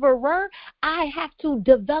deliverer, I have to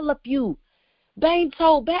develop you. Bane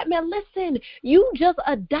told Batman, listen, you just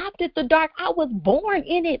adopted the dark. I was born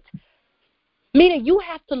in it. Meaning you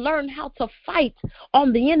have to learn how to fight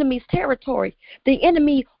on the enemy's territory. The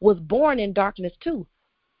enemy was born in darkness too.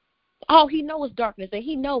 All he knows is darkness, and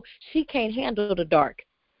he knows she can't handle the dark.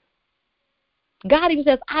 God even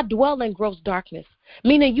says, I dwell in gross darkness.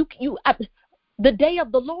 Meaning the day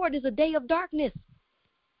of the Lord is a day of darkness.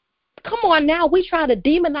 Come on now, we try to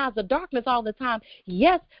demonize the darkness all the time.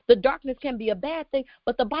 Yes, the darkness can be a bad thing,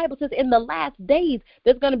 but the Bible says in the last days,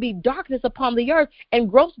 there's going to be darkness upon the earth and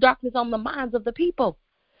gross darkness on the minds of the people.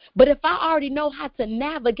 But if I already know how to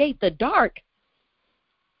navigate the dark,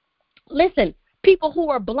 listen, people who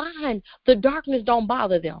are blind, the darkness don't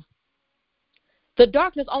bother them. The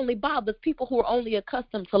darkness only bothers people who are only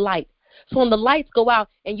accustomed to light. So when the lights go out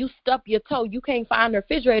and you stub your toe, you can't find the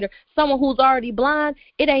refrigerator, someone who's already blind,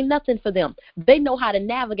 it ain't nothing for them. They know how to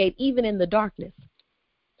navigate even in the darkness.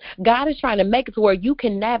 God is trying to make it to where you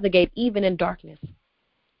can navigate even in darkness.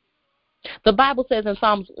 The Bible says in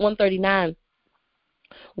Psalms 139,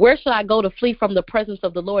 where shall I go to flee from the presence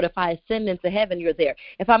of the Lord? If I ascend into heaven, you're there.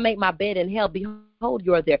 If I make my bed in hell, behold,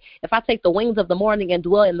 you're there. If I take the wings of the morning and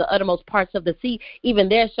dwell in the uttermost parts of the sea, even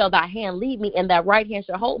there shall thy hand lead me, and thy right hand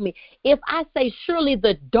shall hold me. If I say, surely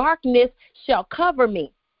the darkness shall cover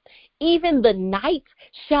me, even the night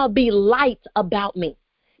shall be light about me.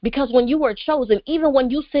 Because when you were chosen, even when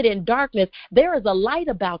you sit in darkness, there is a light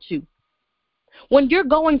about you. When you're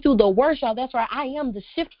going through the worst, y'all, that's right, I am the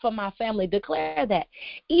shift for my family. Declare that.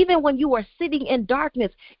 Even when you are sitting in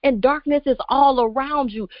darkness, and darkness is all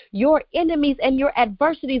around you, your enemies and your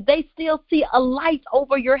adversities, they still see a light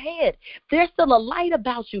over your head. There's still a light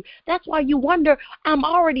about you. That's why you wonder, I'm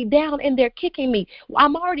already down and they're kicking me.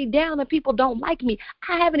 I'm already down and people don't like me.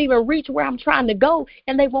 I haven't even reached where I'm trying to go,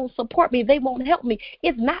 and they won't support me. They won't help me.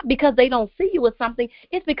 It's not because they don't see you as something.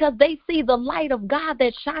 It's because they see the light of God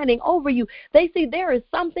that's shining over you. They see there is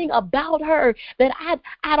something about her that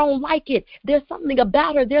I don't like it. There's something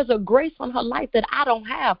about her. There's a grace on her life that I don't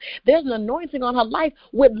have. There's an anointing on her life.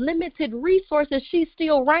 With limited resources, she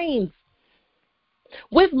still reigns.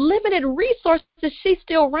 With limited resources, she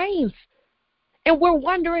still reigns. And we're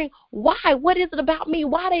wondering, why? What is it about me?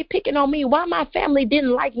 Why are they picking on me? Why my family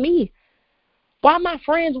didn't like me? Why my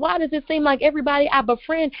friends? Why does it seem like everybody I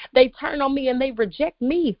befriend, they turn on me and they reject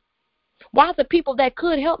me? Why the people that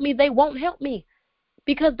could help me, they won't help me?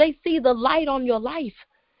 Because they see the light on your life.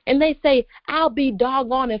 And they say, I'll be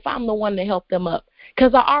doggone if I'm the one to help them up.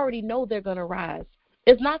 Because I already know they're going to rise.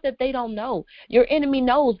 It's not that they don't know. Your enemy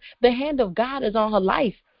knows the hand of God is on her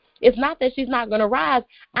life. It's not that she's not going to rise.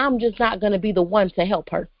 I'm just not going to be the one to help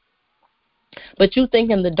her. But you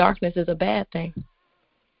thinking the darkness is a bad thing.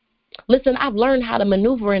 Listen, I've learned how to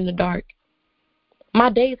maneuver in the dark.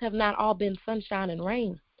 My days have not all been sunshine and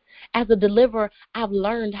rain. As a deliverer, I've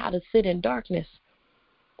learned how to sit in darkness.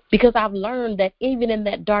 Because I've learned that even in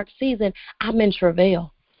that dark season, I'm in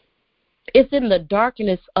travail. It's in the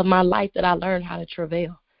darkness of my life that I learned how to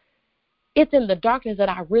travail. It's in the darkness that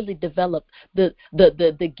I really developed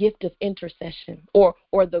the gift of intercession or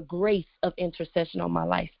the grace of intercession on my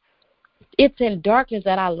life. It's in darkness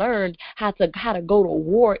that I learned how to go to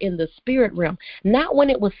war in the spirit realm. Not when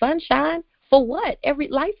it was sunshine. For what? Every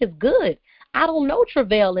life is good. I don't know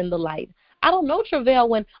travail in the light. I don't know travail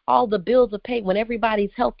when all the bills are paid, when everybody's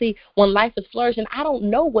healthy, when life is flourishing. I don't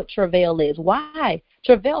know what travail is. Why?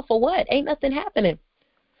 Travail for what? Ain't nothing happening.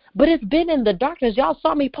 But it's been in the darkness. Y'all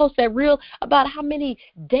saw me post that reel about how many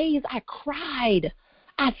days I cried.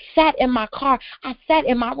 I sat in my car. I sat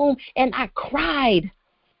in my room and I cried.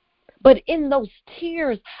 But in those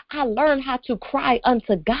tears, I learned how to cry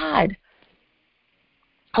unto God.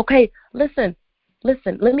 Okay, listen.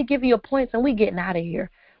 Let me give you a point and we getting out of here.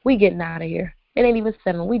 It ain't even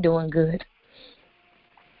 7. We doing good.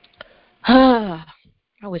 I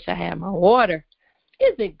wish I had my water.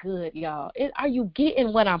 Is it good, y'all? Are you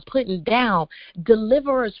getting what I'm putting down?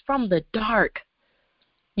 Deliverers from the dark.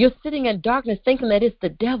 You're sitting in darkness thinking that it's the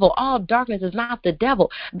devil. All darkness is not the devil.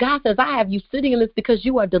 God says, I have you sitting in this because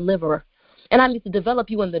you are a deliverer. And I need to develop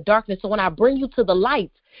you in the darkness. So when I bring you to the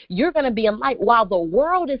light, you're going to be in light while the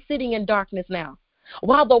world is sitting in darkness now.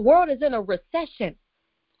 While the world is in a recession,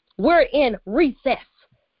 we're in recess.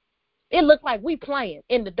 It looks like we playing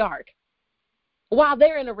in the dark while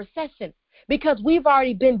they're in a recession because we've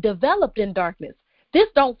already been developed in darkness. This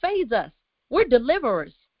don't faze us. We're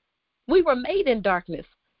deliverers. We were made in darkness.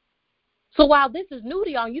 So while this is new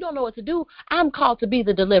to y'all, you don't know what to do, I'm called to be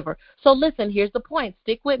the deliverer. So listen, here's the point.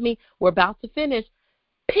 Stick with me. We're about to finish.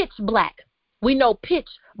 Pitch black. We know pitch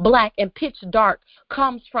black and pitch dark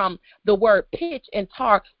comes from the word pitch and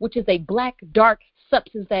tar, which is a black, dark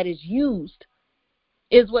substance that is used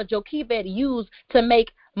is what Jochebed used to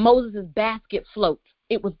make Moses' basket float.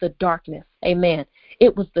 It was the darkness. Amen.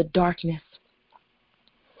 It was the darkness.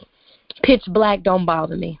 Pitch black don't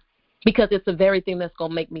bother me because it's the very thing that's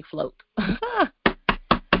going to make me float.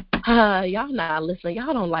 Y'all not listening.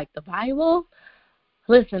 Y'all don't like the Bible.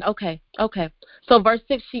 Listen, okay. So verse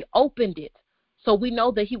 6, she opened it. So we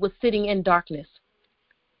know that he was sitting in darkness,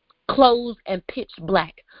 closed and pitch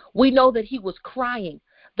black. We know that he was crying.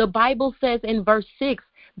 The Bible says in verse 6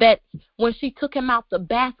 that when she took him out the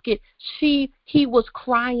basket, he was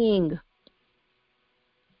crying.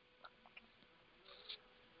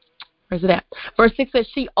 Where's it at? Verse 6 says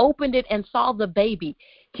she opened it and saw the baby.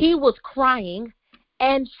 He was crying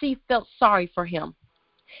and she felt sorry for him.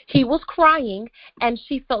 He was crying and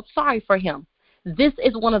she felt sorry for him. This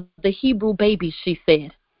is one of the Hebrew babies, she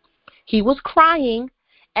said. He was crying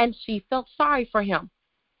and she felt sorry for him.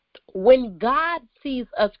 When God sees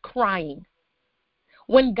us crying,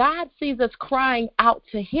 when God sees us crying out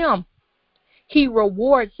to him, he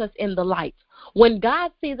rewards us in the light. When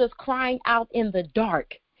God sees us crying out in the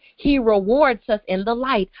dark, he rewards us in the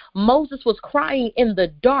light. Moses was crying in the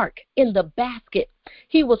dark, in the basket.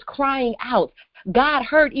 He was crying out. God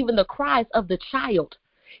heard even the cries of the child.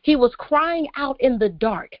 He was crying out in the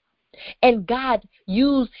dark, and God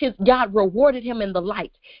rewarded him in the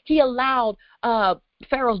light. He allowed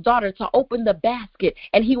Pharaoh's daughter to open the basket,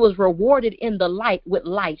 and he was rewarded in the light with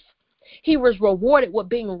life. He was rewarded with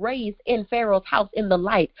being raised in Pharaoh's house in the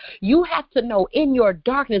light. You have to know in your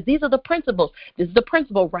darkness, these are the principles. This is the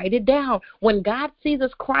principle. Write it down. When God sees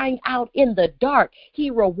us crying out in the dark, he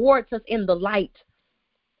rewards us in the light.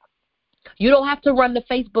 You don't have to run to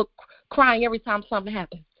Facebook crying every time something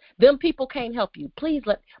happens. Them people can't help you. Please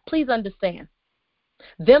understand.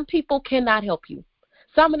 Them people cannot help you.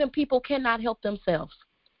 Some of them people cannot help themselves.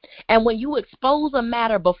 And when you expose a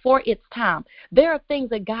matter before it's time, there are things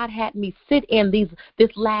that God had me sit in this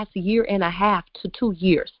last year and a half to 2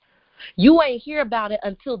 years. You ain't hear about it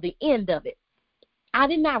until the end of it. I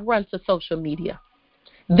did not run to social media.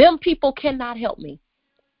 Them people cannot help me.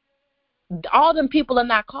 All them people are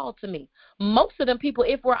not called to me. Most of them people,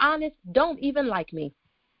 if we're honest, don't even like me.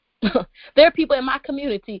 There are people in my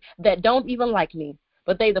community that don't even like me.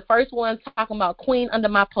 But they the first ones talking about Queen under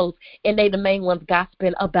my post, and they the main ones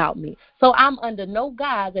gossiping about me. So I'm under no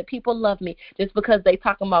guise that people love me just because they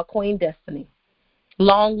talking about Queen Destiny.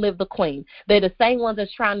 Long live the Queen. They're the same ones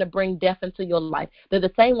that's trying to bring death into your life. They're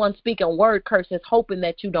the same ones speaking word curses, hoping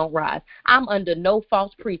that you don't rise. I'm under no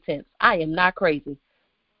false pretense. I am not crazy.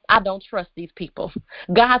 I don't trust these people.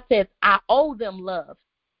 God says I owe them love.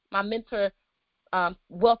 My mentor,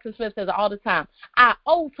 Welton Smith, says it all the time. I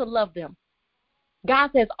owe to love them.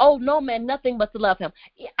 God says, owe no man nothing but to love him.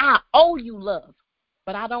 I owe you love,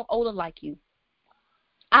 but I don't owe to like you.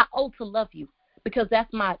 I owe to love you because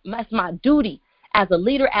that's my duty as a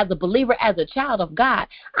leader, as a believer, as a child of God.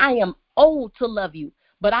 I am owed to love you,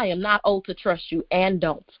 but I am not owed to trust you, and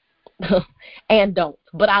don't. And don't.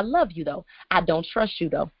 But I love you, though. I don't trust you,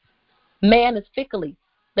 though. Man is fickly.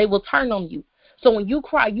 They will turn on you. So when you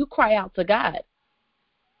cry out to God.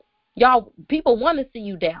 Y'all, people want to see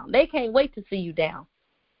you down. They can't wait to see you down.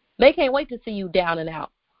 They can't wait to see you down and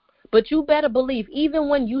out. But you better believe, even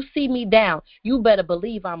when you see me down, you better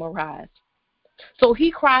believe I'm arise. So he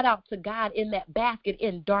cried out to God in that basket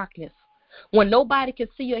in darkness when nobody could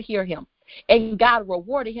see or hear him. And God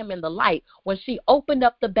rewarded him in the light. When she opened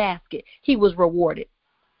up the basket, he was rewarded.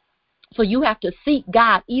 So you have to seek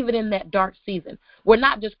God even in that dark season. We're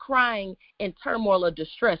not just crying in turmoil or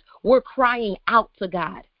distress. We're crying out to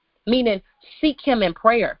God. Meaning, seek him in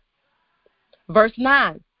prayer. Verse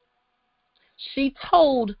 9,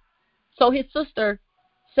 so his sister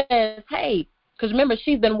says, hey, because remember,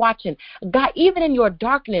 she's been watching. God, even in your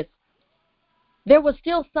darkness, there was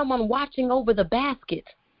still someone watching over the basket.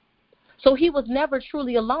 So he was never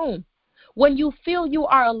truly alone. When you feel you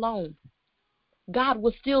are alone, God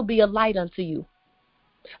will still be a light unto you.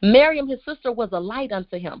 Miriam, his sister, was a light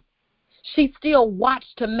unto him. She still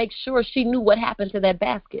watched to make sure she knew what happened to that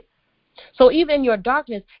basket. So even in your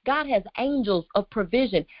darkness, God has angels of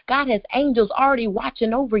provision. God has angels already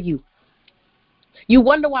watching over you. You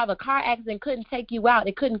wonder why the car accident couldn't take you out.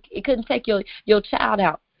 It couldn't take your child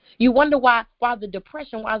out. You wonder why the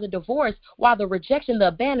depression, why the divorce, why the rejection, the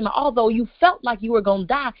abandonment, although you felt like you were going to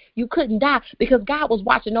die, you couldn't die because God was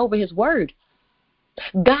watching over his word.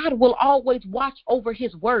 God will always watch over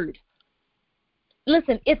his word.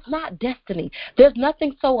 Listen, it's not destiny. There's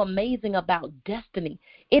nothing so amazing about destiny.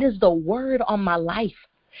 It is the word on my life.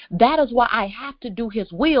 That is why I have to do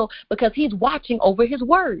his will, because he's watching over his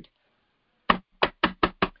word.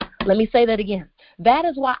 Let me say that again. That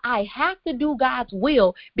is why I have to do God's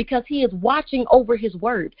will, because he is watching over his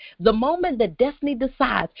word. The moment that Destiny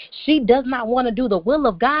decides she does not want to do the will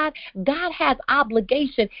of God, God has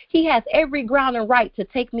obligation. He has every ground and right to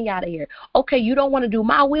take me out of here. Okay, you don't want to do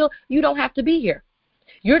my will, you don't have to be here.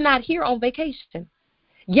 You're not here on vacation.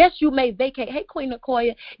 Yes, you may vacate. Hey, Queen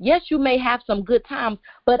Nicoya, yes, you may have some good times,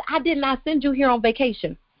 but I did not send you here on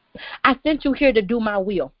vacation. I sent you here to do my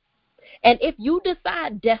will. And if you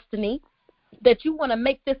decide, Destiny, that you want to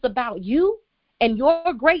make this about you and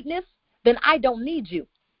your greatness, then I don't need you.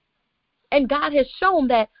 And God has shown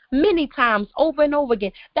that many times over and over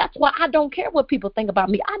again. That's why I don't care what people think about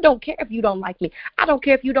me. I don't care if you don't like me. I don't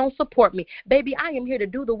care if you don't support me. Baby, I am here to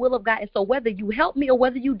do the will of God. And so whether you help me or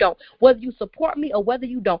whether you don't, whether you support me or whether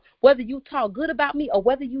you don't, whether you talk good about me or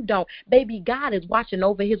whether you don't, baby, God is watching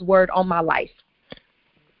over his word on my life.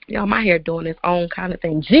 Y'all, my hair doing its own kind of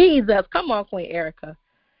thing. Jesus, come on, Queen Erica.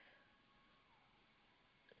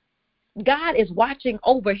 God is watching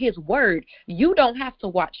over his word. You don't have to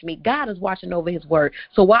watch me. God is watching over his word.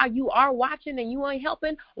 So while you are watching and you ain't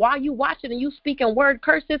helping, while you watching and you speaking word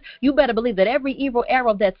curses, you better believe that every evil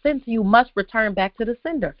arrow that's sent to you must return back to the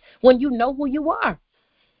sender when you know who you are.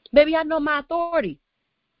 Baby, I know my authority.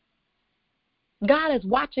 God is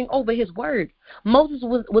watching over his word. Moses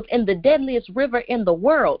was in the deadliest river in the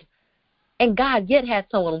world. And God yet had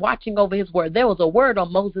someone watching over his word. There was a word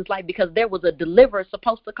on Moses' life because there was a deliverer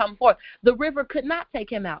supposed to come forth. The river could not take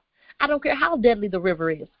him out. I don't care how deadly the river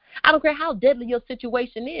is. I don't care how deadly your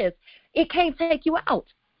situation is. It can't take you out.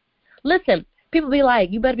 Listen, people be like,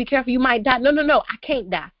 you better be careful, you might die. No, I can't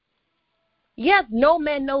die. Yes, no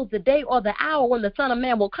man knows the day or the hour when the Son of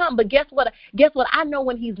Man will come, but guess what? I know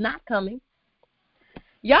when he's not coming.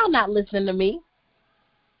 Y'all not listening to me.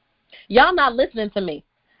 Y'all not listening to me.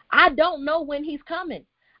 I don't know when he's coming.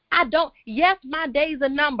 Yes, my days are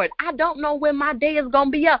numbered. I don't know when my day is going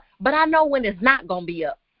to be up, but I know when it's not going to be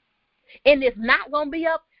up. And it's not going to be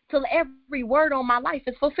up till every word on my life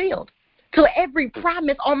is fulfilled, till every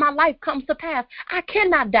promise on my life comes to pass. I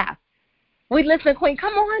cannot die. We listen, Queen,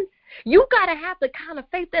 come on. You got to have the kind of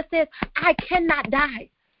faith that says, I cannot die.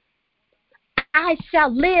 I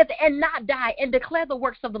shall live and not die and declare the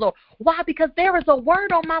works of the Lord. Why? Because there is a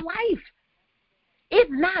word on my life. It's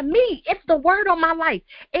not me. It's the word on my life.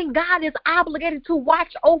 And God is obligated to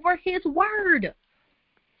watch over his word.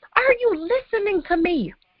 Are you listening to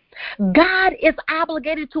me? God is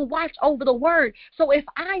obligated to watch over the word. So if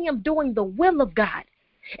I am doing the will of God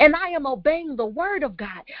and I am obeying the word of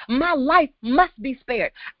God, my life must be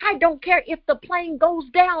spared. I don't care if the plane goes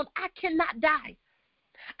down. I cannot die.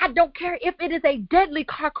 I don't care if it is a deadly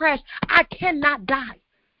car crash. I cannot die.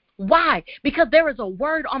 Why? Because there is a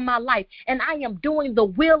word on my life, and I am doing the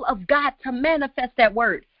will of God to manifest that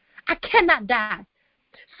word. I cannot die.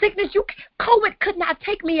 Sickness, COVID could not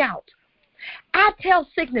take me out. I tell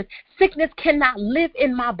sickness cannot live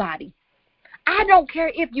in my body. I don't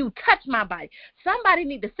care if you touch my body. Somebody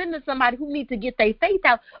need to send to somebody who needs to get their faith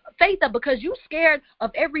up because you scared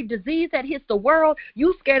of every disease that hits the world.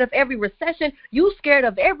 You scared of every recession. You scared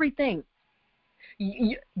of everything.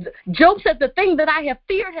 Job said, the thing that I have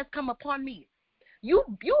feared has come upon me. You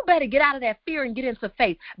better get out of that fear and get into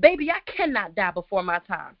faith. Baby, I cannot die before my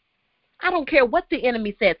time. I don't care what the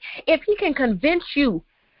enemy says. If he can convince you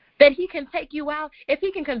that he can take you out, if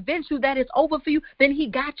he can convince you that it's over for you, then he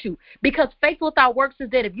got you. Because faith without works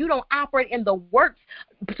is dead. If you don't operate in the works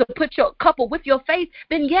to put your couple with your faith,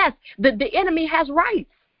 then yes, the enemy has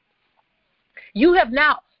rights. You have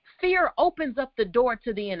now, fear opens up the door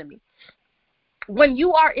to the enemy. When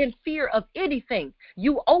you are in fear of anything,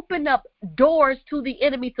 you open up doors to the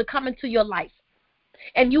enemy to come into your life.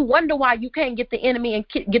 And you wonder why you can't get the enemy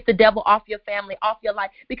and get the devil off your family, off your life,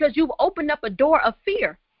 because you've opened up a door of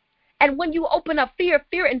fear. And when you open up fear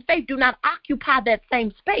and faith do not occupy that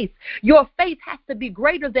same space. Your faith has to be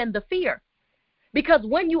greater than the fear. Because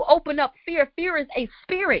when you open up fear is a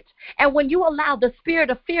spirit. And when you allow the spirit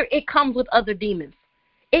of fear, it comes with other demons.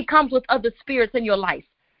 It comes with other spirits in your life.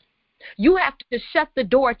 You have to shut the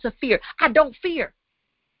door to fear. I don't fear.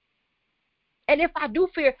 And if I do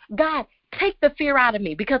fear, God, take the fear out of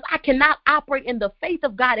me, because I cannot operate in the faith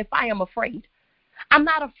of God if I am afraid. I'm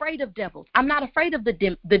not afraid of devils. I'm not afraid of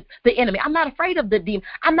the enemy. I'm not afraid of the demon.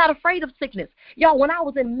 I'm not afraid of sickness. Y'all, when I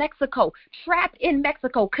was in Mexico, trapped in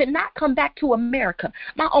Mexico, could not come back to America.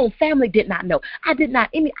 My own family did not know. I did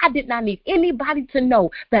not need anybody to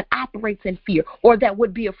know that operates in fear or that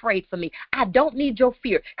would be afraid for me. I don't need your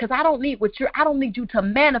fear, because I don't need you to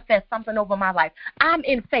manifest something over my life. I'm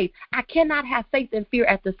in faith. I cannot have faith and fear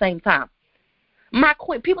at the same time. My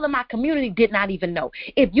people in my community did not even know.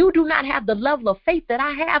 If you do not have the level of faith that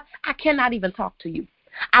I have, I cannot even talk to you.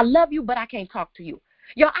 I love you, but I can't talk to you.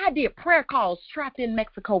 I did prayer calls trapped in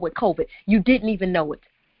Mexico with COVID. You didn't even know it.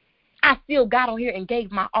 I still got on here and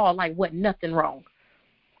gave my all like what, nothing wrong.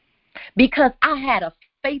 Because I had a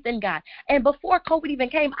faith in God. And before COVID even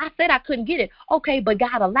came, I said I couldn't get it. Okay, but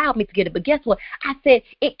God allowed me to get it. But guess what? I said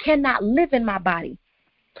it cannot live in my body.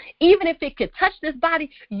 Even if it could touch this body,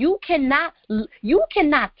 you cannot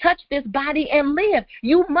touch this body and live.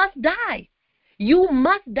 You must die. You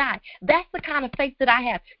must die. That's the kind of faith that I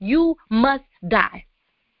have. You must die.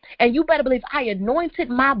 And you better believe I anointed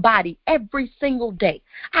my body every single day.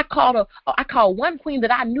 I called one queen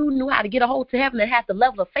that I knew how to get a hold to heaven, that had the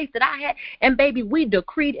level of faith that I had. And baby, we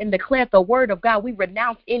decreed and declared the word of God. We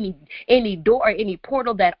renounced any door, any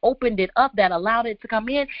portal that opened it up, that allowed it to come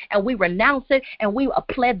in, and we renounced it, and we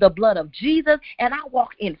applied the blood of Jesus. And I walk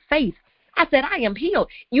in faith. I said, I am healed.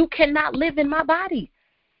 You cannot live in my body.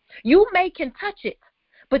 You can touch it,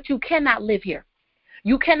 but you cannot live here.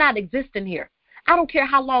 You cannot exist in here. I don't care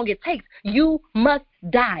how long it takes. You must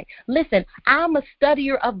die. Listen, I'm a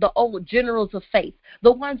studier of the old generals of faith,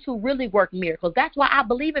 the ones who really work miracles. That's why I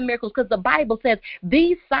believe in miracles, because the Bible says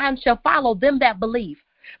these signs shall follow them that believe.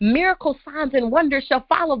 Miracle signs and wonders shall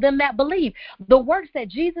follow them that believe. The works that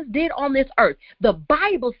Jesus did on this earth, the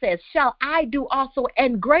Bible says, shall I do also,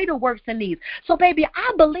 and greater works than these. So, baby,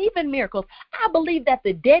 I believe in miracles. I believe that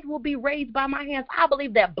the dead will be raised by my hands. I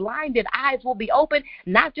believe that blinded eyes will be opened,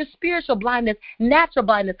 not just spiritual blindness, natural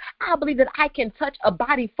blindness. I believe that I can touch a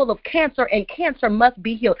body full of cancer, and cancer must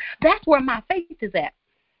be healed. That's where my faith is at.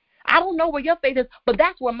 I don't know where your faith is, but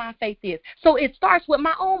that's where my faith is. So it starts with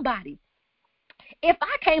my own body. If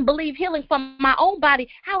I can't believe healing from my own body,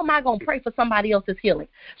 how am I going to pray for somebody else's healing?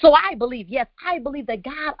 So I believe, yes, I believe that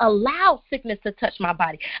God allowed sickness to touch my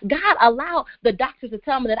body. God allowed the doctors to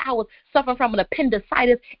tell me that I was suffering from an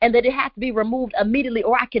appendicitis and that it had to be removed immediately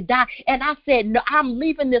or I could die. And I said, no, I'm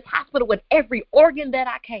leaving this hospital with every organ that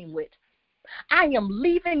I came with. I am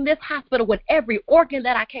leaving this hospital with every organ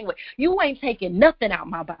that I came with. You ain't taking nothing out of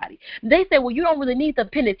my body. They said, well, you don't really need the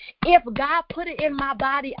appendix. If God put it in my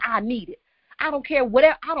body, I need it. I don't care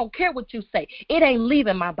what you say. It ain't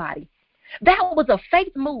leaving my body. That was a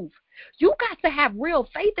faith move. You got to have real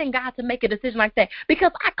faith in God to make a decision like that,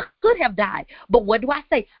 because I could have died. But what do I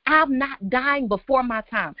say? I'm not dying before my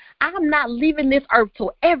time. I'm not leaving this earth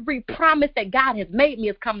till every promise that God has made me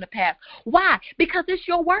has come to pass. Why? Because it's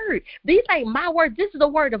your word. These ain't my words. This is the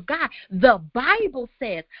word of God. The Bible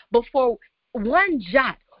says before one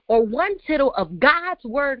jot or one tittle of God's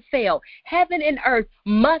word fail, heaven and earth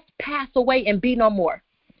must pass away and be no more.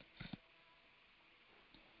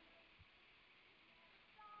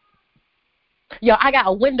 I got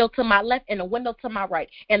a window to my left and a window to my right.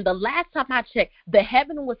 And the last time I checked, the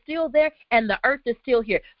heaven was still there and the earth is still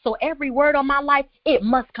here. So every word on my life, it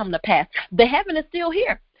must come to pass. The heaven is still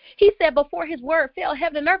here. He said before his word fell,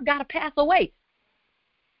 heaven and earth got to pass away.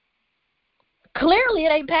 Clearly,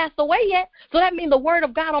 it ain't passed away yet. So that means the word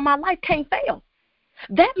of God on my life can't fail.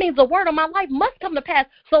 That means the word on my life must come to pass.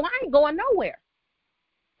 So I ain't going nowhere.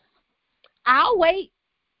 I'll wait.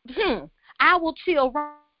 I will chill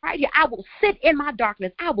right here. I will sit in my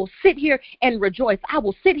darkness. I will sit here and rejoice. I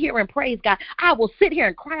will sit here and praise God. I will sit here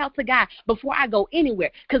and cry out to God before I go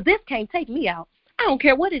anywhere, because this can't take me out. I don't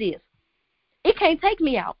care what it is. It can't take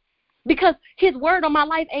me out, because his word on my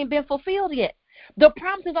life ain't been fulfilled yet. The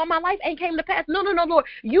promises on my life ain't came to pass. No, Lord.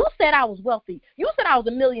 You said I was wealthy. You said I was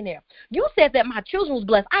a millionaire. You said that my children was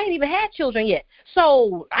blessed. I ain't even had children yet.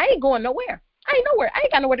 So I ain't going nowhere. I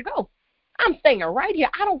ain't got nowhere to go. I'm staying right here.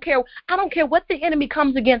 I don't care what the enemy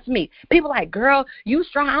comes against me. People like, girl, you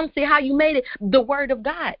strong. I don't see how you made it. The word of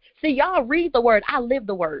God. See, y'all read the word. I live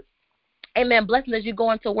the word. Amen. Blessing as you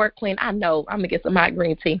go into work, Queen. I know. I'm going to get some hot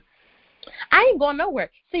green tea. I ain't going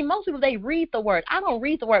nowhere. See, most people, they read the word. I don't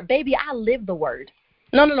read the word. Baby, I live the word.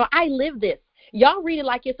 No. I live this. Y'all read it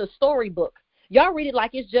like it's a storybook. Y'all read it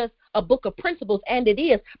like it's just a book of principles, and it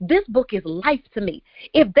is. This book is life to me.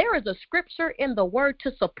 If there is a scripture in the word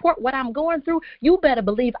to support what I'm going through, you better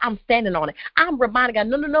believe I'm standing on it. I'm reminding God,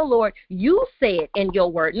 no, Lord, you said in your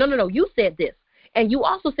word. No, you said this. And you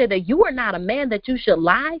also said that you are not a man that you should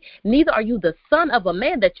lie, neither are you the son of a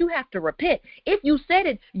man that you have to repent. If you said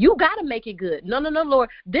it, you got to make it good. No, Lord,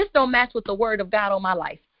 this don't match with the word of God on my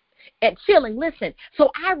life. And chilling, listen.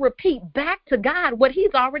 So I repeat back to God what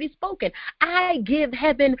he's already spoken. I give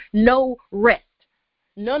heaven no rest.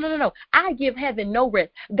 No. I give heaven no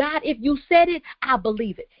rest. God, if you said it, I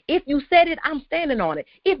believe it. If you said it, I'm standing on it.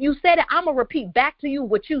 If you said it, I'm going to repeat back to you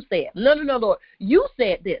what you said. No, Lord. You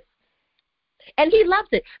said this. And he loves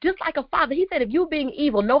it. Just like a father. He said, if you being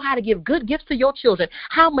evil know how to give good gifts to your children,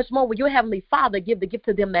 how much more will your heavenly Father give the gift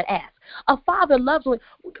to them that ask? A father loves when,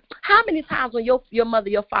 how many times when your mother,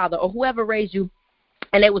 your father, or whoever raised you,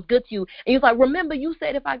 and it was good to you, and you was like, remember you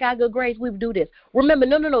said if I got good grades, we would do this. Remember,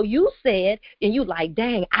 no, you said, and you like,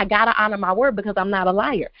 dang, I got to honor my word because I'm not a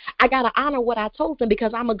liar. I got to honor what I told him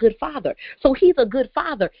because I'm a good father. So he's a good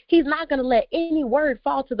father. He's not going to let any word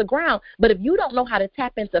fall to the ground. But if you don't know how to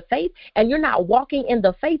tap into faith and you're not walking in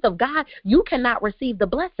the faith of God, you cannot receive the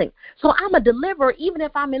blessing. So I'm a deliverer even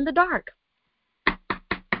if I'm in the dark.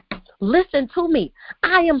 Listen to me.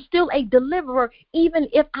 I am still a deliverer even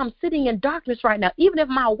if I'm sitting in darkness right now. Even if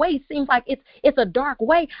my way seems like it's a dark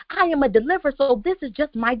way, I am a deliverer. So this is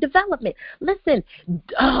just my development. Listen.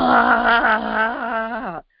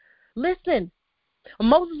 Listen.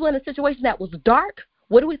 Moses was in a situation that was dark.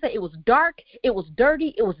 What do we say? It was dark, it was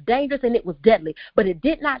dirty, it was dangerous, and it was deadly. But it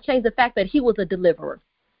did not change the fact that he was a deliverer.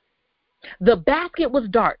 The basket was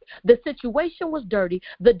dark, the situation was dirty,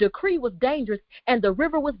 the decree was dangerous, and the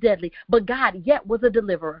river was deadly, but God yet was a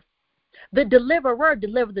deliverer. The deliverer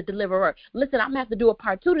delivered the deliverer. Listen, I'm going to have to do a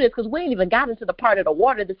part 2 to this because we ain't even got into the part of the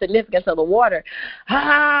water, the significance of the water.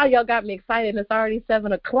 Y'all got me excited. It's already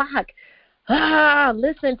 7 o'clock.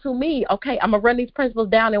 Listen to me. Okay, I'm going to run these principles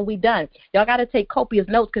down and we done. Y'all got to take copious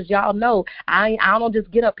notes because y'all know I don't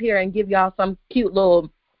just get up here and give y'all some cute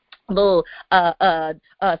little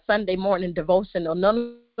Sunday morning devotional.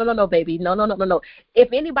 No, baby. No. If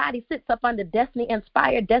anybody sits up under Destiny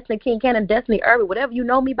Inspired, Destiny King Cannon, Destiny Irvin, whatever you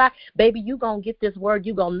know me by, baby, you going to get this word.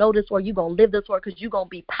 You going to know this word. You going to live this word because you going to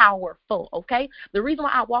be powerful, okay? The reason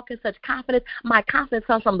why I walk in such confidence, my confidence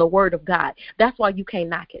comes from the word of God. That's why you can't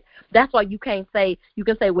knock it. That's why you can say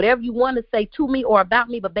whatever you want to say to me or about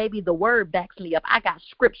me, but baby, the word backs me up. I got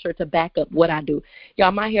scripture to back up what I do.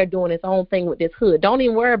 Y'all, my hair doing its own thing with this hood. Don't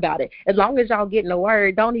even worry about it. As long as y'all getting the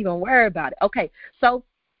word, don't even worry about it. Okay, so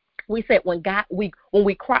we said when God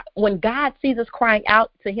sees us crying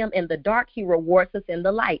out to him in the dark, he rewards us in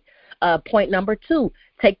the light. Point number 2,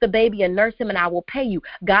 take the baby and nurse him and I will pay you.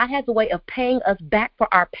 God has a way of paying us back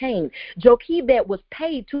for our pain. Jochebed was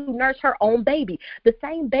paid to nurse her own baby. The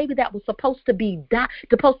same baby that was supposed to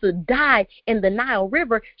die in the Nile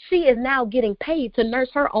River, she is now getting paid to nurse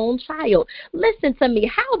her own child. Listen to me.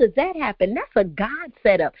 How does that happen? That's a God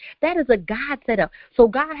setup. That is a God setup. So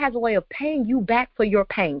God has a way of paying you back for your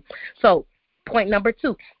pain. So point number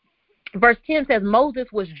 2. Verse 10 says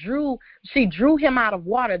she drew him out of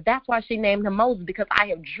water. That's why she named him Moses, because I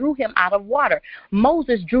have drew him out of water.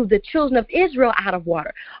 Moses drew the children of Israel out of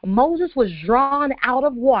water. Moses was drawn out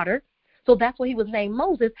of water, so that's why he was named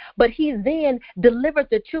Moses, but he then delivered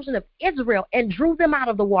the children of Israel and drew them out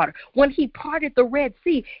of the water. When he parted the Red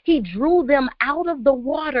Sea, he drew them out of the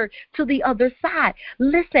water to the other side.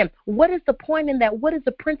 Listen, what is the point in that? What is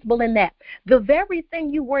the principle in that? The very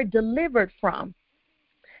thing you were delivered from,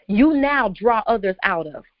 you now draw others out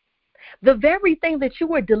of. The very thing that you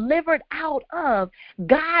were delivered out of,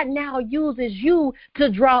 God now uses you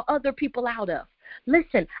to draw other people out of.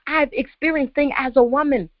 Listen, I've experienced things as a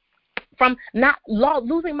woman, from not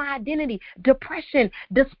losing my identity, depression,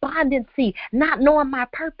 despondency, not knowing my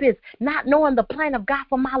purpose, not knowing the plan of God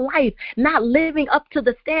for my life, not living up to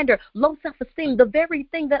the standard, low self-esteem, the very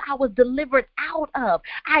thing that I was delivered out of,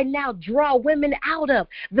 I now draw women out of.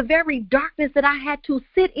 The very darkness that I had to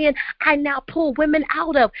sit in, I now pull women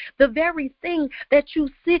out of. The very thing that you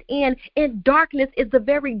sit in darkness is the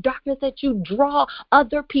very darkness that you draw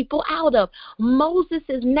other people out of. Moses'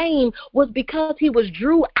 name was because he was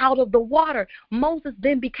drew out of the water. Moses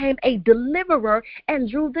then became a deliverer and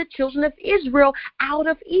drew the children of Israel out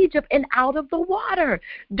of Egypt and out of the water.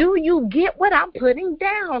 Do you get what I'm putting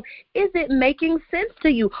down? Is it making sense to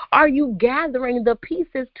you? Are you gathering the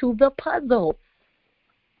pieces to the puzzle?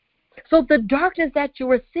 So the darkness that you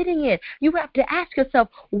are sitting in, you have to ask yourself,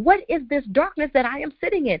 what is this darkness that I am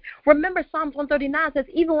sitting in? Remember, Psalms 139 says,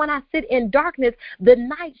 even when I sit in darkness, the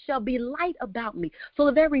night shall be light about me. So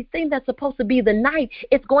the very thing that's supposed to be the night,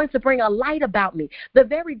 it's going to bring a light about me. The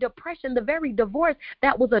very depression, the very divorce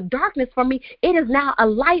that was a darkness for me, it is now a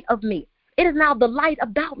light of me. It is now the light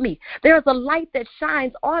about me. There is a light that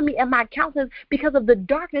shines on me and my countenance because of the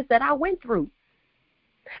darkness that I went through.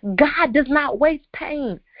 God does not waste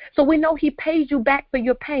pain. So we know he pays you back for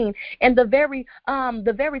your pain. And the very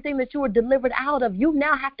thing that you were delivered out of, you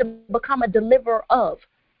now have to become a deliverer of.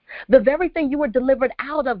 The very thing you were delivered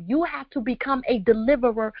out of, you have to become a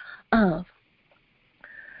deliverer of.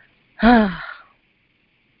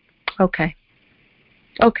 Okay.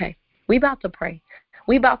 We about to pray.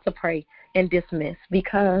 We about to pray and dismiss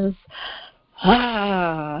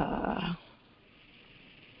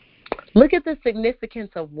Look at the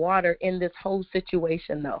significance of water in this whole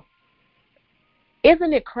situation, though.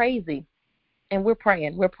 Isn't it crazy? And we're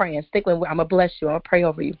praying. Stick with me. I'm going to bless you. I'm going to pray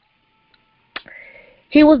over you.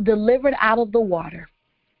 He was delivered out of the water,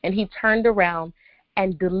 and he turned around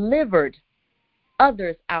and delivered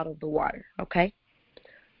others out of the water, okay?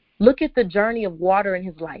 Look at the journey of water in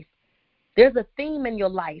his life. There's a theme in your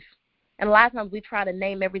life, and a lot of times we try to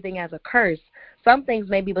name everything as a curse. Some things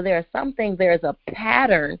maybe, but there are some things there is a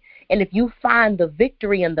pattern, and if you find the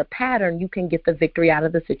victory in the pattern, you can get the victory out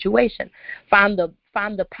of the situation. Find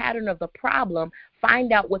the pattern of the problem.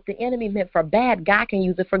 Find out what the enemy meant for bad. God can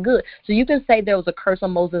use it for good. So you can say there was a curse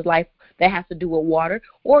on Moses' life that has to do with water,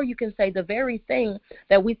 or you can say the very thing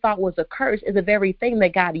that we thought was a curse is the very thing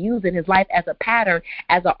that God used in his life as a pattern,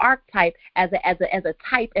 as an archetype, as a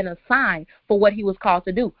type and a sign for what he was called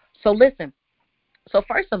to do. So listen. So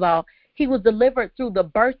first of all, he was delivered through the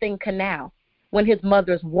birthing canal when his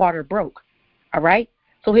mother's water broke. All right?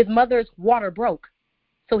 So his mother's water broke.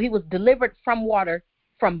 So he was delivered from water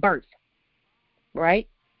from birth. Right?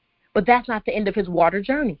 But that's not the end of his water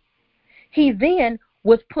journey. He then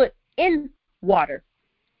was put in water,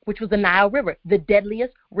 which was the Nile River, the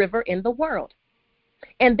deadliest river in the world.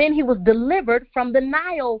 And then he was delivered from the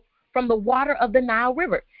Nile, from the water of the Nile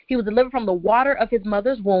River. He was delivered from the water of his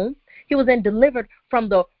mother's womb. He was then delivered from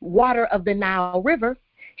the water of the Nile River.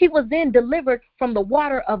 He was then delivered from the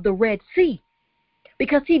water of the Red Sea,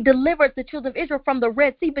 because he delivered the children of Israel from the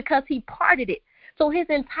Red Sea because he parted it. So his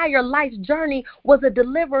entire life's journey was a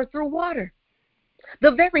deliverer through water.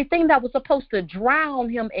 The very thing that was supposed to drown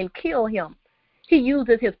him and kill him, he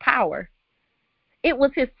uses his power. It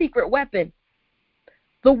was his secret weapon.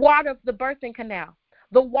 The water of the birthing canal,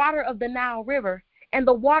 the water of the Nile River, and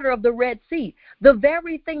the water of the Red Sea. The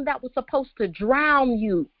very thing that was supposed to drown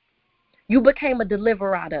you, you became a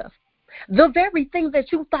deliverer out of. The very thing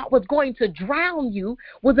that you thought was going to drown you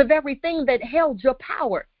was the very thing that held your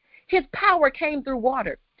power. His power came through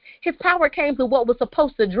water. His power came through what was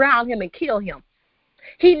supposed to drown him and kill him.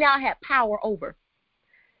 He now had power over.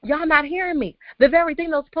 Y'all not hearing me? The very thing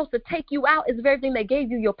that was supposed to take you out is the very thing that gave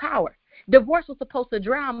you your power. Divorce was supposed to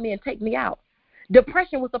drown me and take me out.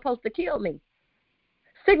 Depression was supposed to kill me.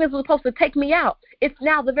 Sickness was supposed to take me out. It's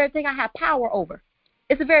now the very thing I have power over.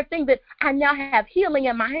 It's the very thing that I now have healing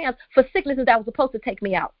in my hands for sicknesses that was supposed to take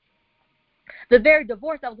me out. The very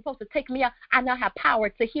divorce that was supposed to take me out, I now have power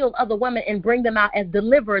to heal other women and bring them out as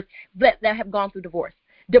deliverers that have gone through divorce.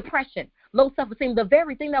 Depression, low self-esteem, the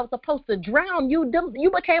very thing that was supposed to drown you,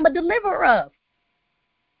 you became a deliverer of.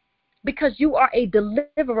 Because you are a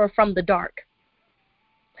deliverer from the dark.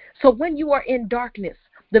 So when you are in darkness,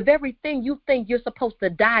 the very thing you think you're supposed to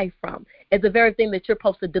die from is the very thing that you're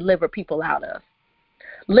supposed to deliver people out of.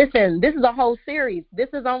 Listen, this is a whole series. This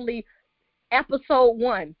is only episode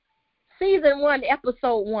 1. Season 1,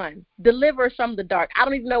 episode 1. Deliverers from the dark. I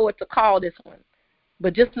don't even know what to call this one.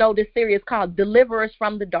 But just know this series is called Deliverers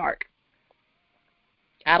from the Dark.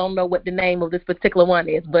 I don't know what the name of this particular one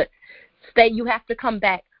is, but you have to come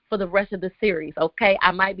back for the rest of the series, okay?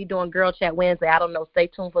 I might be doing Girl Chat Wednesday. I don't know. Stay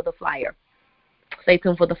tuned for the flyer. Stay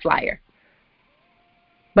tuned for the flyer.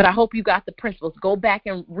 But I hope you got the principles. Go back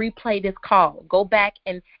and replay this call. Go back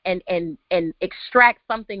and extract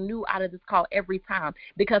something new out of this call every time,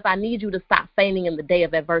 because I need you to stop fainting in the day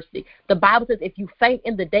of adversity. The Bible says if you faint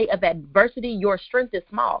in the day of adversity, your strength is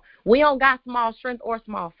small. We don't got small strength or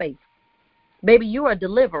small faith. Baby, you're a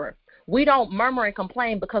deliverer. We don't murmur and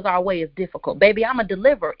complain because our way is difficult. Baby, I'm a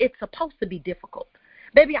deliverer. It's supposed to be difficult.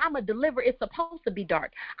 Baby, I'm a deliverer. It's supposed to be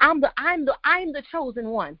dark. I'm the chosen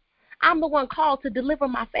one. I'm the one called to deliver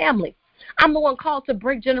my family. I'm the one called to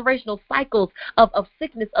break generational cycles of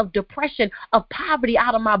sickness, of depression, of poverty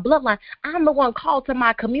out of my bloodline. I'm the one called to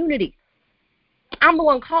my community. I'm the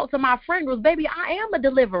one called to my friend groups. Baby, I am a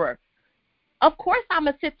deliverer. Of course I'm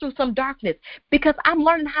going to sit through some darkness because I'm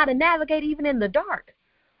learning how to navigate even in the dark.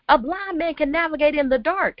 A blind man can navigate in the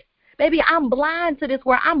dark. Baby, I'm blind to this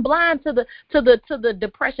world. I'm blind to the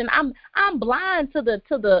depression. I'm blind to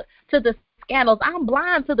the scandals. I'm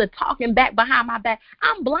blind to the talking back behind my back.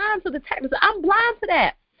 I'm blind to the technical. I'm blind to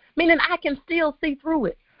that, meaning I can still see through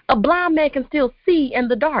it. A blind man can still see in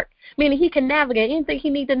the dark, meaning he can navigate anything he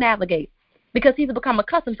needs to navigate because he's become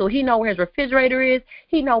accustomed to it. He knows where his refrigerator is.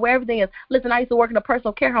 He knows where everything is. Listen, I used to work in a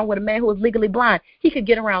personal care home with a man who was legally blind. He could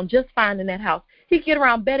get around just fine in that house. He could get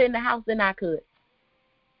around better in the house than I could.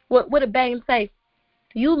 What did Bain say?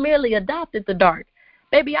 You merely adopted the dark.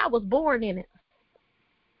 Baby, I was born in it.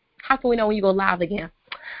 How can we know when you go live again?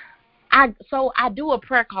 I do a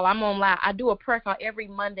prayer call. I'm on live. I do a prayer call every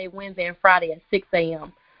Monday, Wednesday, and Friday at 6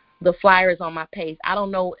 a.m. The flyer is on my page. I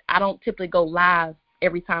don't know. I don't typically go live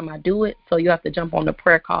every time I do it, so you have to jump on the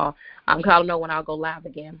prayer call because I don't know when I'll go live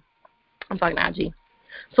again. I'm talking to IG.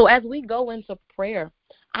 So as we go into prayer,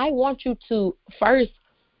 I want us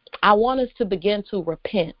to begin to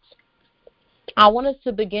repent. I want us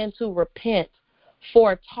to begin to repent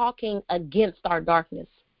for talking against our darkness.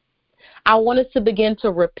 I want us to begin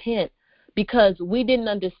to repent because we didn't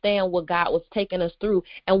understand what God was taking us through,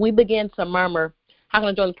 and we began to murmur. How can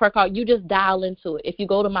I join the prayer call? You just dial into it. If you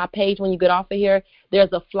go to my page when you get off of here,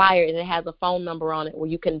 there's a flyer, and it has a phone number on it where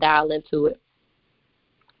you can dial into it.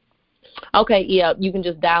 Okay, yeah, you can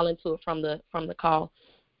just dial into it from the call.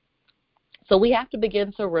 So we have to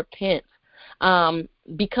begin to repent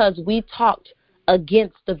because we talked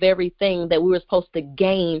against the very thing that we were supposed to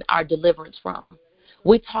gain our deliverance from.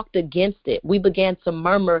 We talked against it. We began to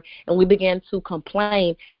murmur and we began to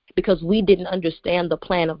complain because we didn't understand the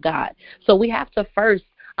plan of God. So we have to first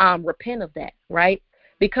repent of that, right?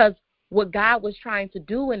 Because what God was trying to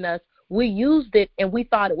do in us, we used it and we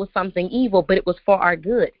thought it was something evil, but it was for our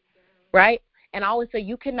good, right? And I always say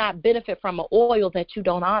you cannot benefit from an oil that you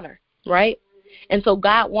don't honor, right? And so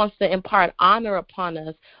God wants to impart honor upon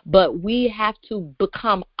us, but we have to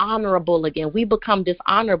become honorable again. We become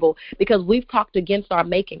dishonorable because we've talked against our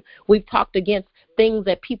making. We've talked against things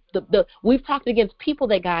that we've talked against people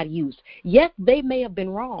that God used. Yes, they may have been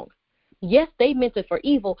wrong. Yes, they meant it for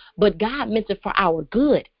evil, but God meant it for our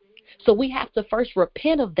good. So we have to first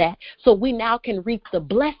repent of that so we now can reap the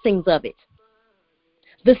blessings of it.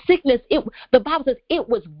 The sickness, the Bible says, it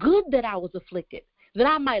was good that I was afflicted, that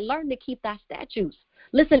I might learn to keep thy statutes.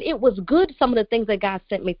 Listen, it was good, some of the things that God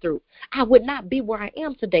sent me through. I would not be where I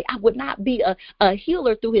am today. I would not be a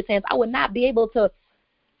healer through his hands. I would not be able to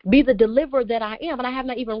be the deliverer that I am, and I have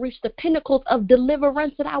not even reached the pinnacles of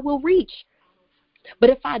deliverance that I will reach. But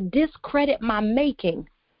if I discredit my making,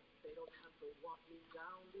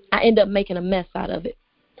 I end up making a mess out of it.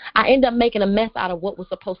 I end up making a mess out of what was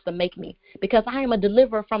supposed to make me because I am a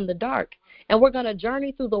deliverer from the dark. And we're going to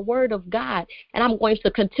journey through the word of God. And I'm going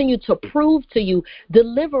to continue to prove to you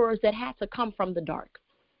deliverers that had to come from the dark.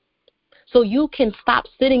 So you can stop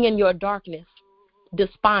sitting in your darkness,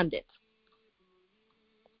 despondent.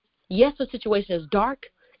 Yes, the situation is dark,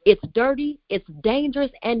 it's dirty, it's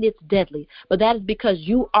dangerous, and it's deadly. But that is because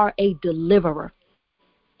you are a deliverer.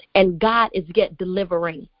 And God is yet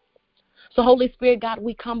delivering. So, Holy Spirit, God,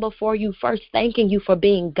 we come before you first, thanking you for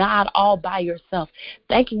being God all by yourself.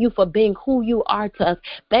 Thanking you for being who you are to us.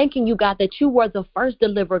 Thanking you, God, that you were the first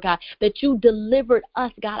deliverer, God, that you delivered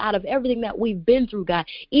us, God, out of everything that we've been through, God.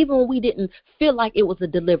 Even when we didn't feel like it was a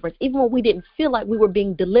deliverance, even when we didn't feel like we were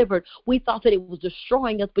being delivered, we thought that it was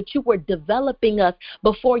destroying us, but you were developing us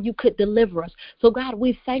before you could deliver us. So, God,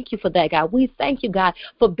 we thank you for that, God. We thank you, God,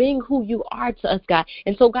 for being who you are to us, God.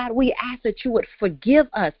 And so, God, we ask that you would forgive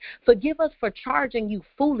us. Forgive us for charging you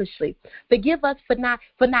foolishly. Forgive us for not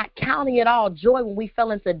counting it all joy when we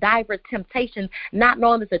fell into diverse temptations, not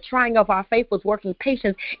knowing that the trying of our faith was working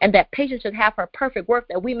patience, and that patience should have her perfect work,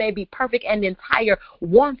 that we may be perfect and entire,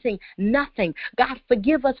 wanting nothing. God,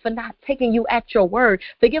 forgive us for not taking you at your word.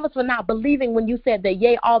 Forgive us for not believing when you said that,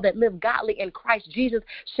 yea, all that live godly in Christ Jesus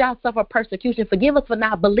shall suffer persecution. Forgive us for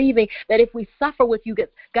not believing that if we suffer with you,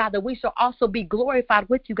 God, that we shall also be glorified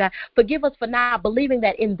with you, God. Forgive us for not believing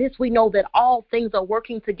that in this we know that all things are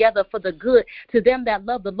working together for the good to them that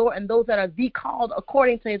love the Lord and those that are called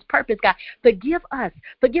according to his purpose, God. Forgive us.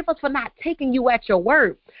 Forgive us for not taking you at your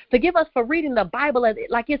word. Forgive us for reading the Bible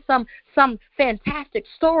like it's some fantastic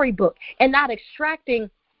storybook and not extracting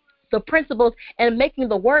the principles and making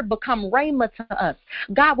the word become rhema to us.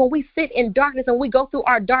 God, when we sit in darkness and we go through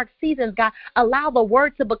our dark seasons, God, allow the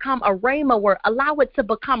word to become a rhema word. Allow it to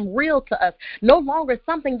become real to us. No longer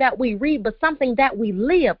something that we read, but something that we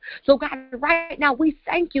live. So, God, right now, we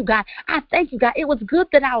thank you, God. I thank you, God. It was good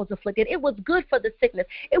that I was afflicted. It was good for the sickness.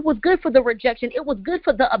 It was good for the rejection. It was good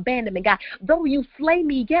for the abandonment, God. Though you slay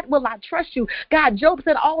me, yet will I trust you. God, Job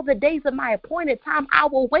said, all the days of my appointed time, I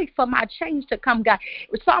will wait for my change to come, God.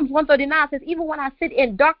 Psalms 139 says, even when I sit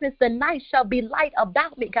in darkness, the night shall be light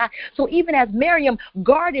about me, God. So even as Miriam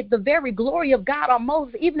guarded the very glory of God on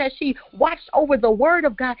Moses, even as she watched over the word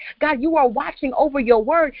of God, God, you are watching over your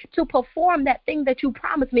word to perform that thing that you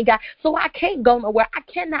promised me, God. So I can't go nowhere. I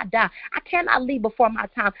cannot die. I cannot leave before my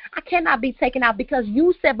time. I cannot be taken out because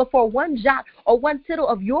you said before one jot or one tittle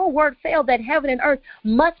of your word failed that heaven and earth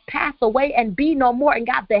must pass away and be no more. And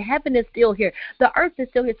God, the heaven is still here. The earth is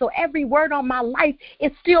still here. So every word on my life,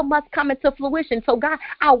 it still must come into fruition. So God,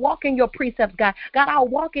 I'll walk in your precepts, God. God, I'll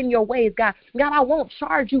walk in your ways, God. God, I won't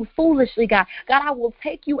charge you foolishly, God. God, I will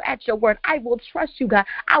take you at your word. I will trust you, God.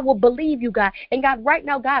 I will believe you, God. And God, right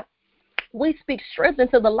now, God, We speak strength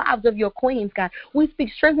into the lives of your queens, God. We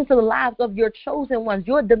speak strength into the lives of your chosen ones,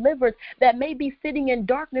 your deliverers that may be sitting in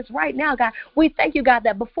darkness right now, God. We thank you, God,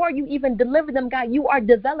 that before you even deliver them, God, you are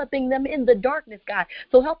developing them in the darkness, God.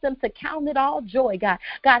 So help them to count it all joy, God.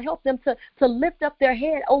 God, help them to lift up their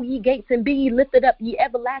head, O ye gates, and be ye lifted up, ye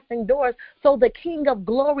everlasting doors, so the King of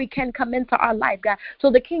glory can come into our life, God.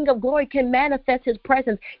 So the King of glory can manifest his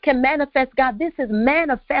presence, can manifest, God. This is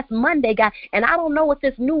Manifest Monday, God. And I don't know what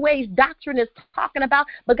this new age doctrine is talking about,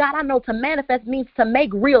 but God, I know to manifest means to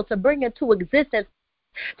make real, to bring into existence,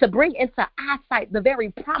 to bring into eyesight the very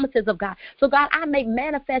promises of God. So, God, I make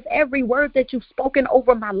manifest every word that you've spoken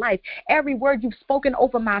over my life, every word you've spoken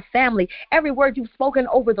over my family, every word you've spoken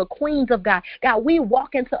over the queens of God. God, we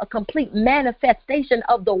walk into a complete manifestation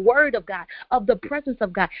of the word of God, of the presence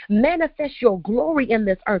of God. Manifest your glory in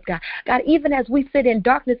this earth, God. God, even as we sit in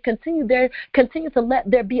darkness, continue to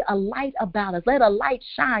let there be a light about us. Let a light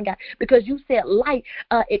shine, God, because you said light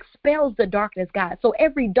expels the darkness, God. So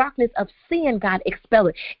every darkness of sin, God, expel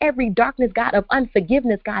it. Every darkness, God, of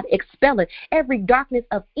unforgiveness, God, expel it. Every darkness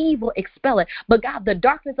of evil, expel it. But God, the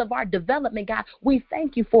darkness of our development, God, we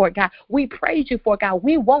thank you for it, God. We praise you for it, God.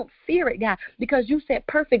 We won't fear it, God, because you said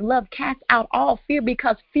perfect love casts out all fear,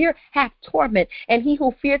 because fear hath torment, and he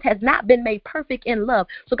who fears has not been made perfect in love.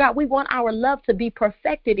 So God, we want our love to be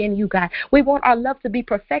perfected in you, God. We want our love to be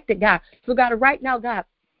perfected, God. So God, right now, God,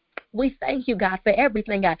 we thank you, God, for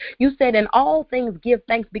everything, God. You said in all things give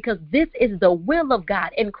thanks, because this is the will of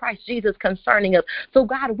God in Christ Jesus concerning us. So,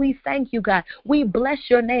 God, we thank you, God. We bless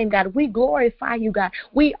your name, God. We glorify you, God.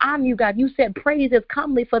 We honor you, God. You said praise is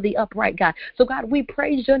comely for the upright, God. So, God, we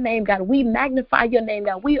praise your name, God. We magnify your name,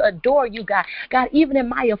 God. We adore you, God. God, even in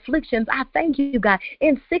my afflictions, I thank you, God.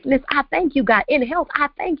 In sickness, I thank you, God. In health, I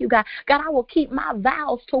thank you, God. God, I will keep my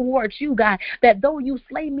vows towards you, God, that though you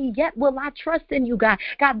slay me, yet will I trust in you, God.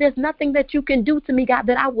 God, there's nothing that you can do to me, God,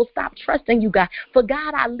 that I will stop trusting you, God. For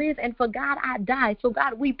God I live, and for God I die. So,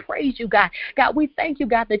 God, we praise you, God. God, we thank you,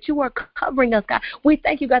 God, that you are covering us, God. We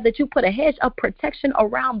thank you, God, that you put a hedge of protection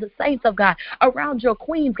around the saints of God, around your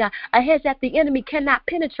queens, God, a hedge that the enemy cannot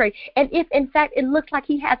penetrate. And if, in fact, it looks like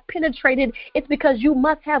he has penetrated, it's because you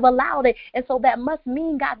must have allowed it. And so that must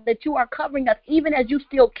mean, God, that you are covering us, even as you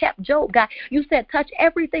still kept Job, God. You said touch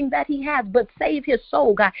everything that he has, but save his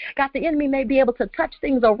soul, God. God, the enemy may be able to touch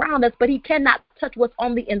things around us, but he cannot touch what's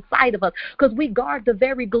on the inside of us, because we guard the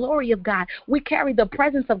very glory of God. We carry the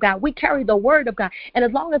presence of God. We carry the word of God. And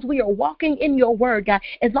as long as we are walking in your word, God,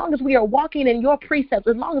 as long as we are walking in your precepts,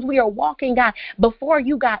 as long as we are walking, God, before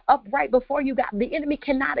you, God, upright before you, God, the enemy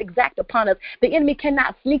cannot exact upon us. The enemy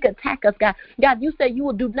cannot sneak attack us, God. God, you said you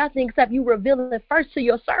will do nothing except you reveal it first to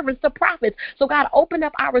your servants, the prophets. So, God, open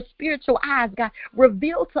up our spiritual eyes, God.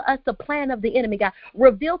 Reveal to us the plan of the enemy, God.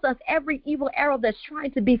 Reveal to us every evil arrow that's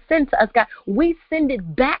trying to be sent to us, God. We send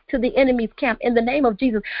it back to the enemy's camp in the name of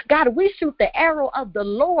Jesus. God, we shoot the arrow of the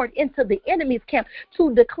Lord into the enemy's camp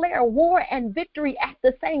to declare war and victory at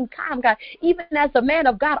the same time, God. Even as the man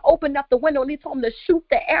of God opened up the window and he told him to shoot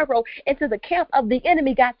the arrow into the camp of the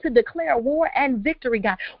enemy, God, to declare war and victory,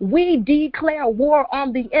 God. We declare war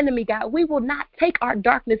on the enemy, God. We will not take our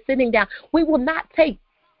darkness sitting down. We will not take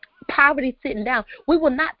poverty sitting down. We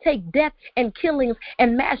will not take death and killings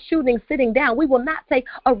and mass shootings sitting down. We will not take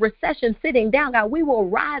a recession sitting down, God. We will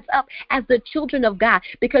rise up as the children of God,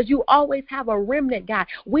 because you always have a remnant, God.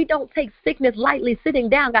 We don't take sickness lightly sitting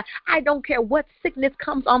down, God. I don't care what sickness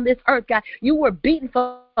comes on this earth, God. You were beaten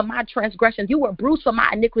for my transgressions. You were bruised for my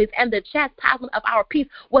iniquities, and the chastisement of our peace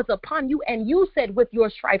was upon you. And you said, with your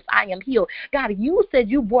stripes I am healed. God, you said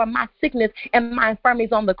you bore my sickness and my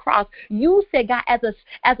infirmities on the cross. You said, God, as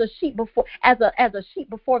a sheep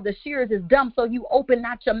before the shearers is dumb, so you open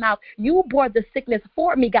not your mouth. You bore the sickness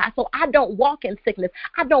for me, God. So I don't walk in sickness.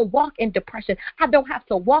 I don't walk in depression. I don't have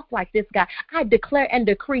to walk like this, God. I declare and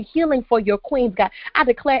decree healing for your queens, God. I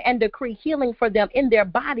declare and decree healing for them in their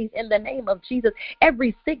bodies in the name of Jesus.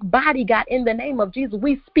 Every sick body, God, in the name of Jesus,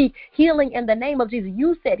 we speak healing in the name of Jesus.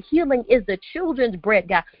 You said healing is the children's bread,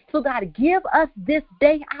 God. So, God, give us this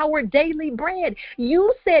day our daily bread.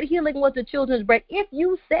 You said healing was the children's bread. If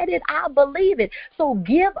you said it, I'll believe it. So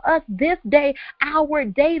give us this day our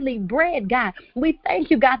daily bread, God. We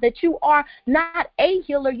thank you, God, that you are not a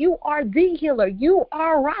healer. You are the healer. You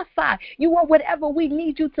are Rapha. You are whatever we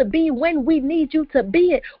need you to be when we need you to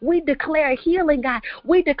be it. We declare healing, God.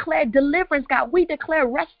 We declare deliverance, God. We declare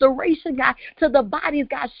restoration, God, to the bodies,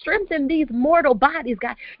 God. Strengthen these mortal bodies,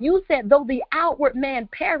 God. You said, though the outward man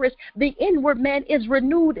perish, the inward man is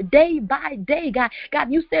renewed day by day, God.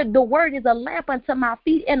 God, you said the word is a lamp unto my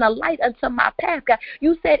feet and a light unto my path, God.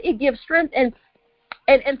 You said it gives strength and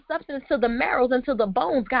and substance to the marrows and to the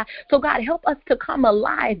bones, God. So, God, help us to come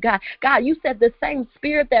alive, God. God, you said the same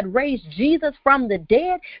spirit that raised Jesus from the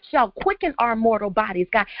dead shall quicken our mortal bodies,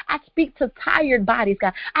 God. I speak to tired bodies,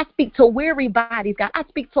 God. I speak to weary bodies, God. I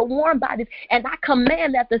speak to warm bodies, and I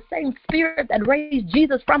command that the same spirit that raised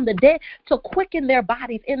Jesus from the dead to quicken their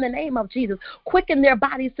bodies in the name of Jesus. Quicken their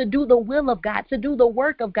bodies to do the will of God, to do the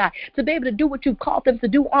work of God, to be able to do what you called them to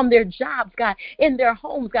do on their jobs, God, in their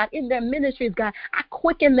homes, God, in their ministries, God. I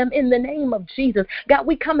quicken them in the name of Jesus. God,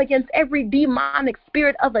 we come against every demonic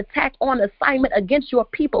spirit of attack on assignment against your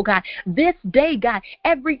people, God. This day, God,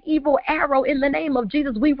 every evil arrow in the name of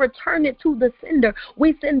Jesus, we return it to the sender.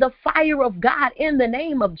 We send the fire of God in the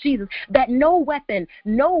name of Jesus, that no weapon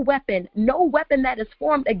that is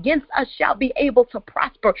formed against us shall be able to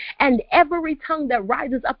prosper. And every tongue that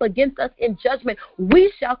rises up against us in judgment,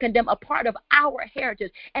 we shall condemn. A part of our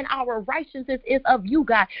heritage and our righteousness is of you,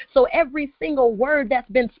 God. So every single word that's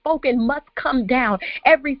been spoken must come down.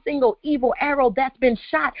 Every single evil arrow that's been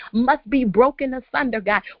shot must be broken asunder,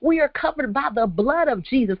 God. We are covered by the blood of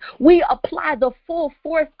Jesus. We apply the full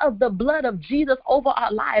force of the blood of Jesus over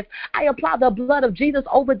our lives. I apply the blood of Jesus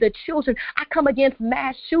over the children. I come against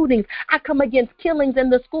mass shootings. I come against killings in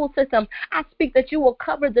the school system. I speak that you will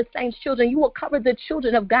cover the saints' children. You will cover the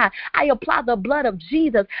children of God. I apply the blood of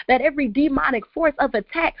Jesus, that every demonic force of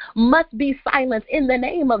attack must be silenced in the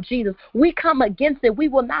name of Jesus. We come against it. We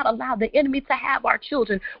will not allow the enemy to have our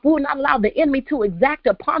children. We will not allow the enemy to exact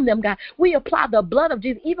upon them, God. We apply the blood of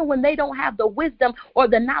Jesus, even when they don't have the wisdom or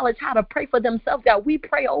the knowledge how to pray for themselves, God. We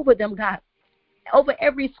pray over them, God. Over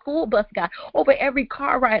every school bus, God, over every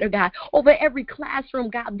car rider, God, over every classroom,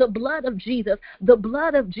 God, the blood of Jesus, the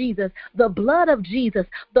blood of Jesus, the blood of Jesus,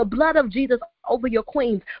 the blood of Jesus over your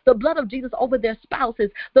queens, the blood of Jesus over their spouses,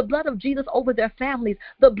 the blood of Jesus over their families,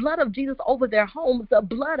 the blood of Jesus over their homes, the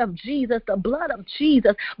blood of Jesus, the blood of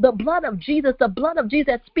Jesus, the blood of Jesus, the blood of Jesus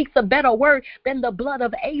that speaks a better word than the blood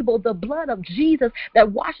of Abel, the blood of Jesus that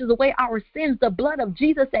washes away our sins, the blood of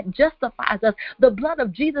Jesus that justifies us, the blood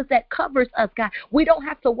of Jesus that covers us, God. We don't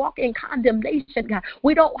have to walk in condemnation, God.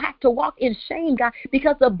 We don't have to walk in shame, God,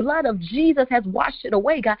 because the blood of Jesus has washed it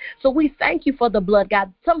away, God. So we thank you for the blood,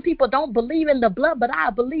 God. Some people don't believe in the blood, but I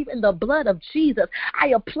believe in the blood of Jesus. I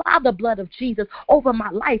apply the blood of Jesus over my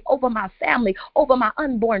life, over my family, over my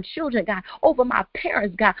unborn children, God, over my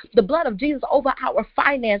parents, God. The blood of Jesus over our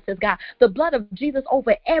finances, God. The blood of Jesus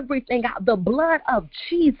over everything, God. The blood of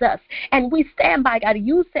Jesus. And we stand by, God.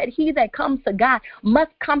 You said he that comes to God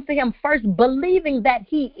must come to him first, believing that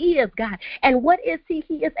he is, God. And what is he?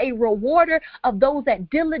 He is a rewarder of those that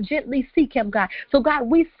diligently seek him, God. So, God,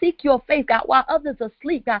 we seek your face, God, while others are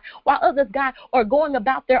asleep, God, while others, God, are going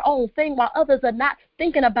about their own thing, while others are not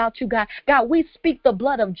thinking about you, God. God, we speak the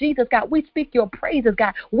blood of Jesus, God. We speak your praises,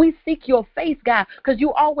 God. We seek your face, God, because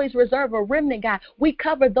you always reserve a remnant, God. We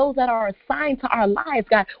cover those that are assigned to our lives,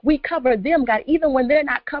 God. We cover them, God, even when they're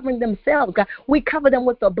not covering themselves, God. We cover them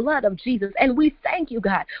with the blood of Jesus, and we thank you,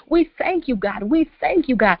 God. We thank you, God. We thank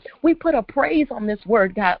you, God. We put a praise on this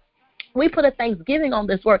word, God. We put a thanksgiving on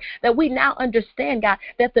this word, that we now understand, God,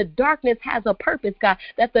 that the darkness has a purpose, God,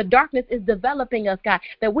 that the darkness is developing us, God,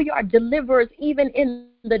 that we are deliverers even in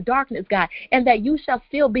the darkness, God, and that you shall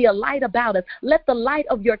still be a light about us. Let the light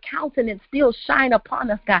of your countenance still shine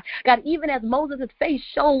upon us, God. God, even as Moses' face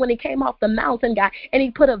shone when he came off the mountain, God, and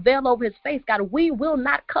he put a veil over his face, God, we will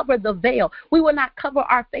not cover the veil. We will not cover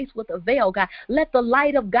our face with a veil, God. Let the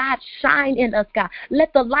light of God shine in us, God.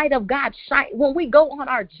 Let the light of God shine when we go on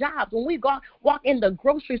our jobs, when we walk in the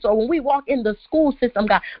grocery store, when we walk in the school system,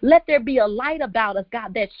 God. Let there be a light about us,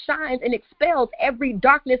 God, that shines and expels every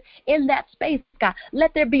darkness in that space, God.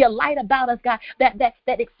 Let there be a light about us, God, that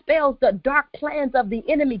expels the dark plans of the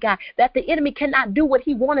enemy, God, that the enemy cannot do what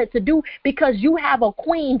he wanted to do, because you have a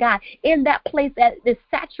queen, God, in that place that is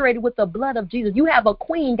saturated with the blood of Jesus. You have a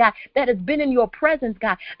queen, God, that has been in your presence,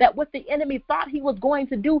 God, that what the enemy thought he was going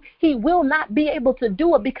to do, he will not be able to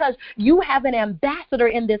do it, because you have an ambassador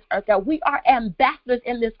in this earth, God. We are ambassadors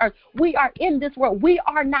in this earth. We are in this world. We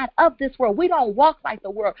are not of this world. We don't walk like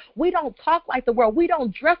the world. We don't talk like the world. We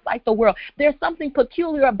don't dress like the world. There's something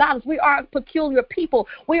peculiar about us. We are a peculiar people.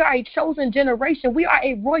 We are a chosen generation. We are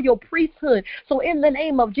a royal priesthood. So in the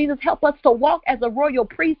name of Jesus, help us to walk as a royal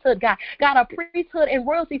priesthood, God. God, a priesthood and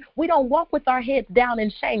royalty, we don't walk with our heads down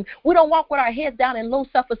in shame. We don't walk with our heads down in low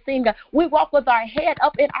self-esteem, God. We walk with our head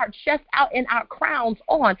up in our chest out and our crowns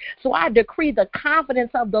on. So I decree the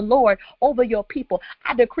confidence of the Lord over your people.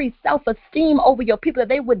 I decree self-esteem over your people, that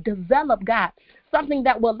they would develop, God, something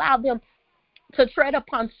that will allow them to tread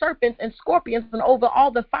upon serpents and scorpions and over all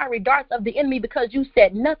the fiery darts of the enemy, because you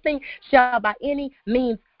said nothing shall by any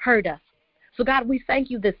means hurt us. So, God, we thank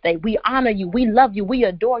you this day. We honor you. We love you. We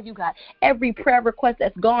adore you, God. Every prayer request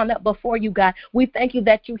that's gone up before you, God, we thank you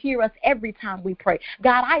that you hear us every time we pray.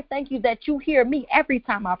 God, I thank you that you hear me every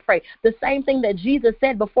time I pray. The same thing that Jesus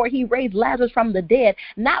said before he raised Lazarus from the dead,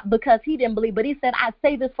 not because he didn't believe, but he said, I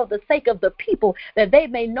say this for the sake of the people, that they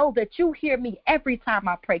may know that you hear me every time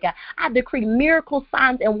I pray, God. I decree miracles,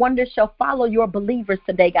 signs, and wonders shall follow your believers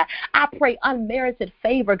today, God. I pray unmerited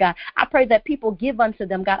favor, God. I pray that people give unto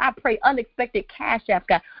them, God. I pray unexpected cash apps,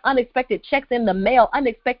 God. Unexpected checks in the mail,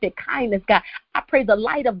 unexpected kindness, God. I pray the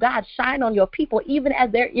light of God shine on your people, even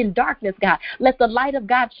as they're in darkness, God. Let the light of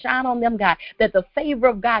God shine on them, God, that the favor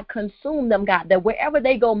of God consume them, God, that wherever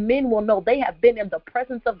they go, men will know they have been in the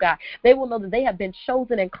presence of God. They will know that they have been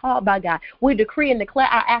chosen and called by God. We decree and declare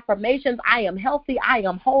our affirmations. I am healthy, I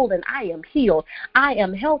am whole, and I am healed. I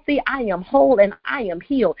am healthy, I am whole, and I am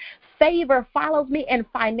healed. Favor follows me and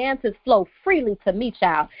finances flow freely to me,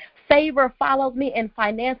 child. Favor follows me and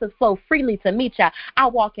finances flow freely to me, child. I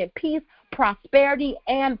walk in peace, prosperity,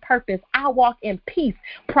 and purpose. I walk in peace,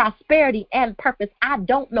 prosperity, and purpose. I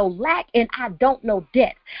don't know lack and I don't know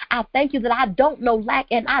debt. I thank you that I don't know lack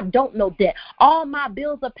and I don't know debt. All my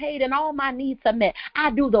bills are paid and all my needs are met.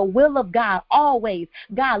 I do the will of God always.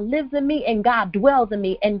 God lives in me and God dwells in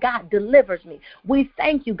me and God delivers me. We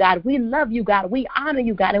thank you, God. We love you, God. We honor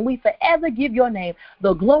you, God, and we forever give your name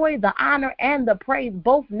the glory, the honor, and the praise,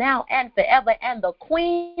 both now and forever. And the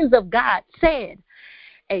queens of God said,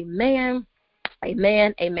 amen.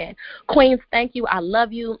 Amen. Amen. Queens, thank you. I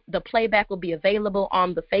love you. The playback will be available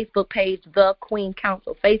on the Facebook page, the Queen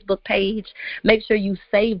Council Facebook page. Make sure you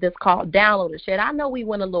save this call, download it, share it. I know we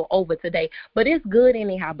went a little over today, but it's good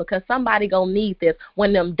anyhow because somebody going to need this.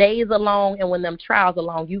 When them days are long and when them trials are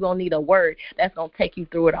long, you're going to need a word that's going to take you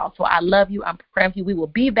through it all. So I love you. I'm praying for you. We will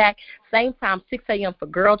be back same time, 6 a.m. for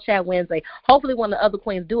Girl Chat Wednesday. Hopefully when the other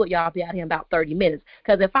queens do it, y'all be out here in about 30 minutes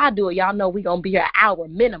because if I do it, y'all know we're going to be here an hour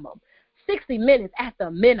minimum. 60 minutes at the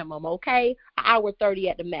minimum, okay? An hour 30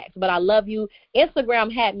 at the max. But I love you.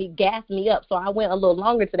 Instagram had me gas me up, so I went a little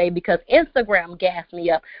longer today because Instagram gassed me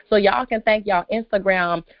up. So y'all can thank y'all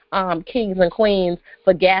Instagram kings and queens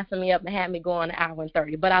for gassing me up and had me going an hour and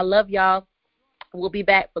 30. But I love y'all. We'll be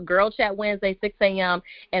back for Girl Chat Wednesday, 6 a.m.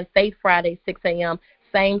 and Faith Friday, 6 a.m.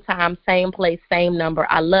 Same time, same place, same number.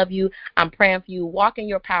 I love you. I'm praying for you. Walk in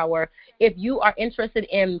your power. If you are interested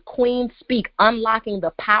in Queen Speak, unlocking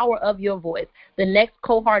the power of your voice, the next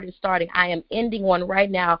cohort is starting. I am ending one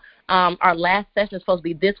right now. Our last session is supposed to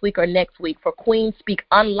be this week or next week for Queen Speak,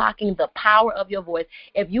 unlocking the power of your voice.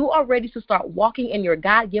 If you are ready to start walking in your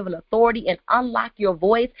God-given authority and unlock your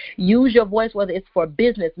voice, use your voice, whether it's for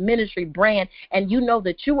business, ministry, brand, and you know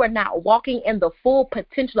that you are not walking in the full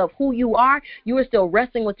potential of who you are, you are still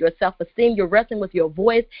wrestling with your self-esteem, you're wrestling with your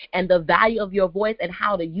voice and the value of your voice and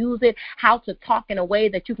how to use it, how to talk in a way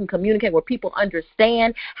that you can communicate where people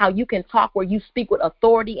understand, how you can talk where you speak with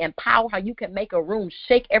authority and power, how you can make a room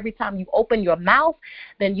shake every time you open your mouth,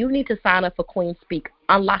 then you need to sign up for Queen Speak,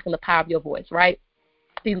 unlocking the power of your voice, right?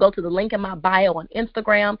 You can go to the link in my bio on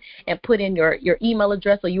Instagram and put in your email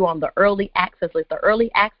address so you're on the early access list. The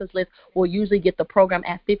early access list will usually get the program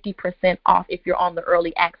at 50% off if you're on the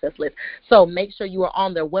early access list. So make sure you are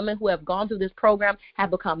on there. Women who have gone through this program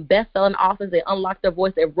have become best-selling authors. They unlocked their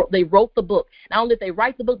voice. They wrote the book. Not only did they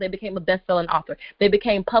write the book, they became a best-selling author. They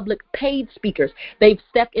became public paid speakers. They've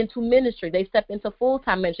stepped into ministry. They've stepped into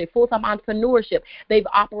full-time ministry, full-time entrepreneurship. They've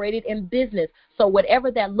operated in business. So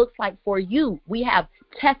whatever that looks like for you, we have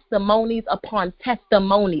testimonies upon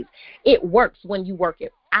testimonies. It works when you work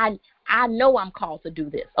it. I know I'm called to do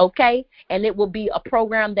this, okay? And it will be a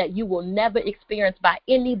program that you will never experience by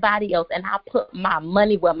anybody else, and I put my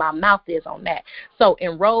money where my mouth is on that. So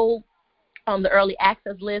enroll on the early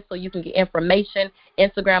access list so you can get information.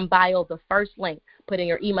 Instagram bio, the first link. Put in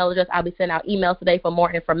your email address. I'll be sending out emails today for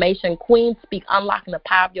more information. Queen Speak, unlocking the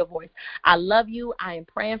power of your voice. I love you. I am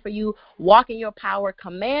praying for you. Walk in your power.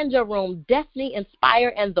 Command your room. Destiny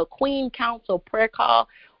Inspire and the Queen Council prayer call.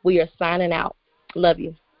 We are signing out. Love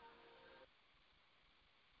you.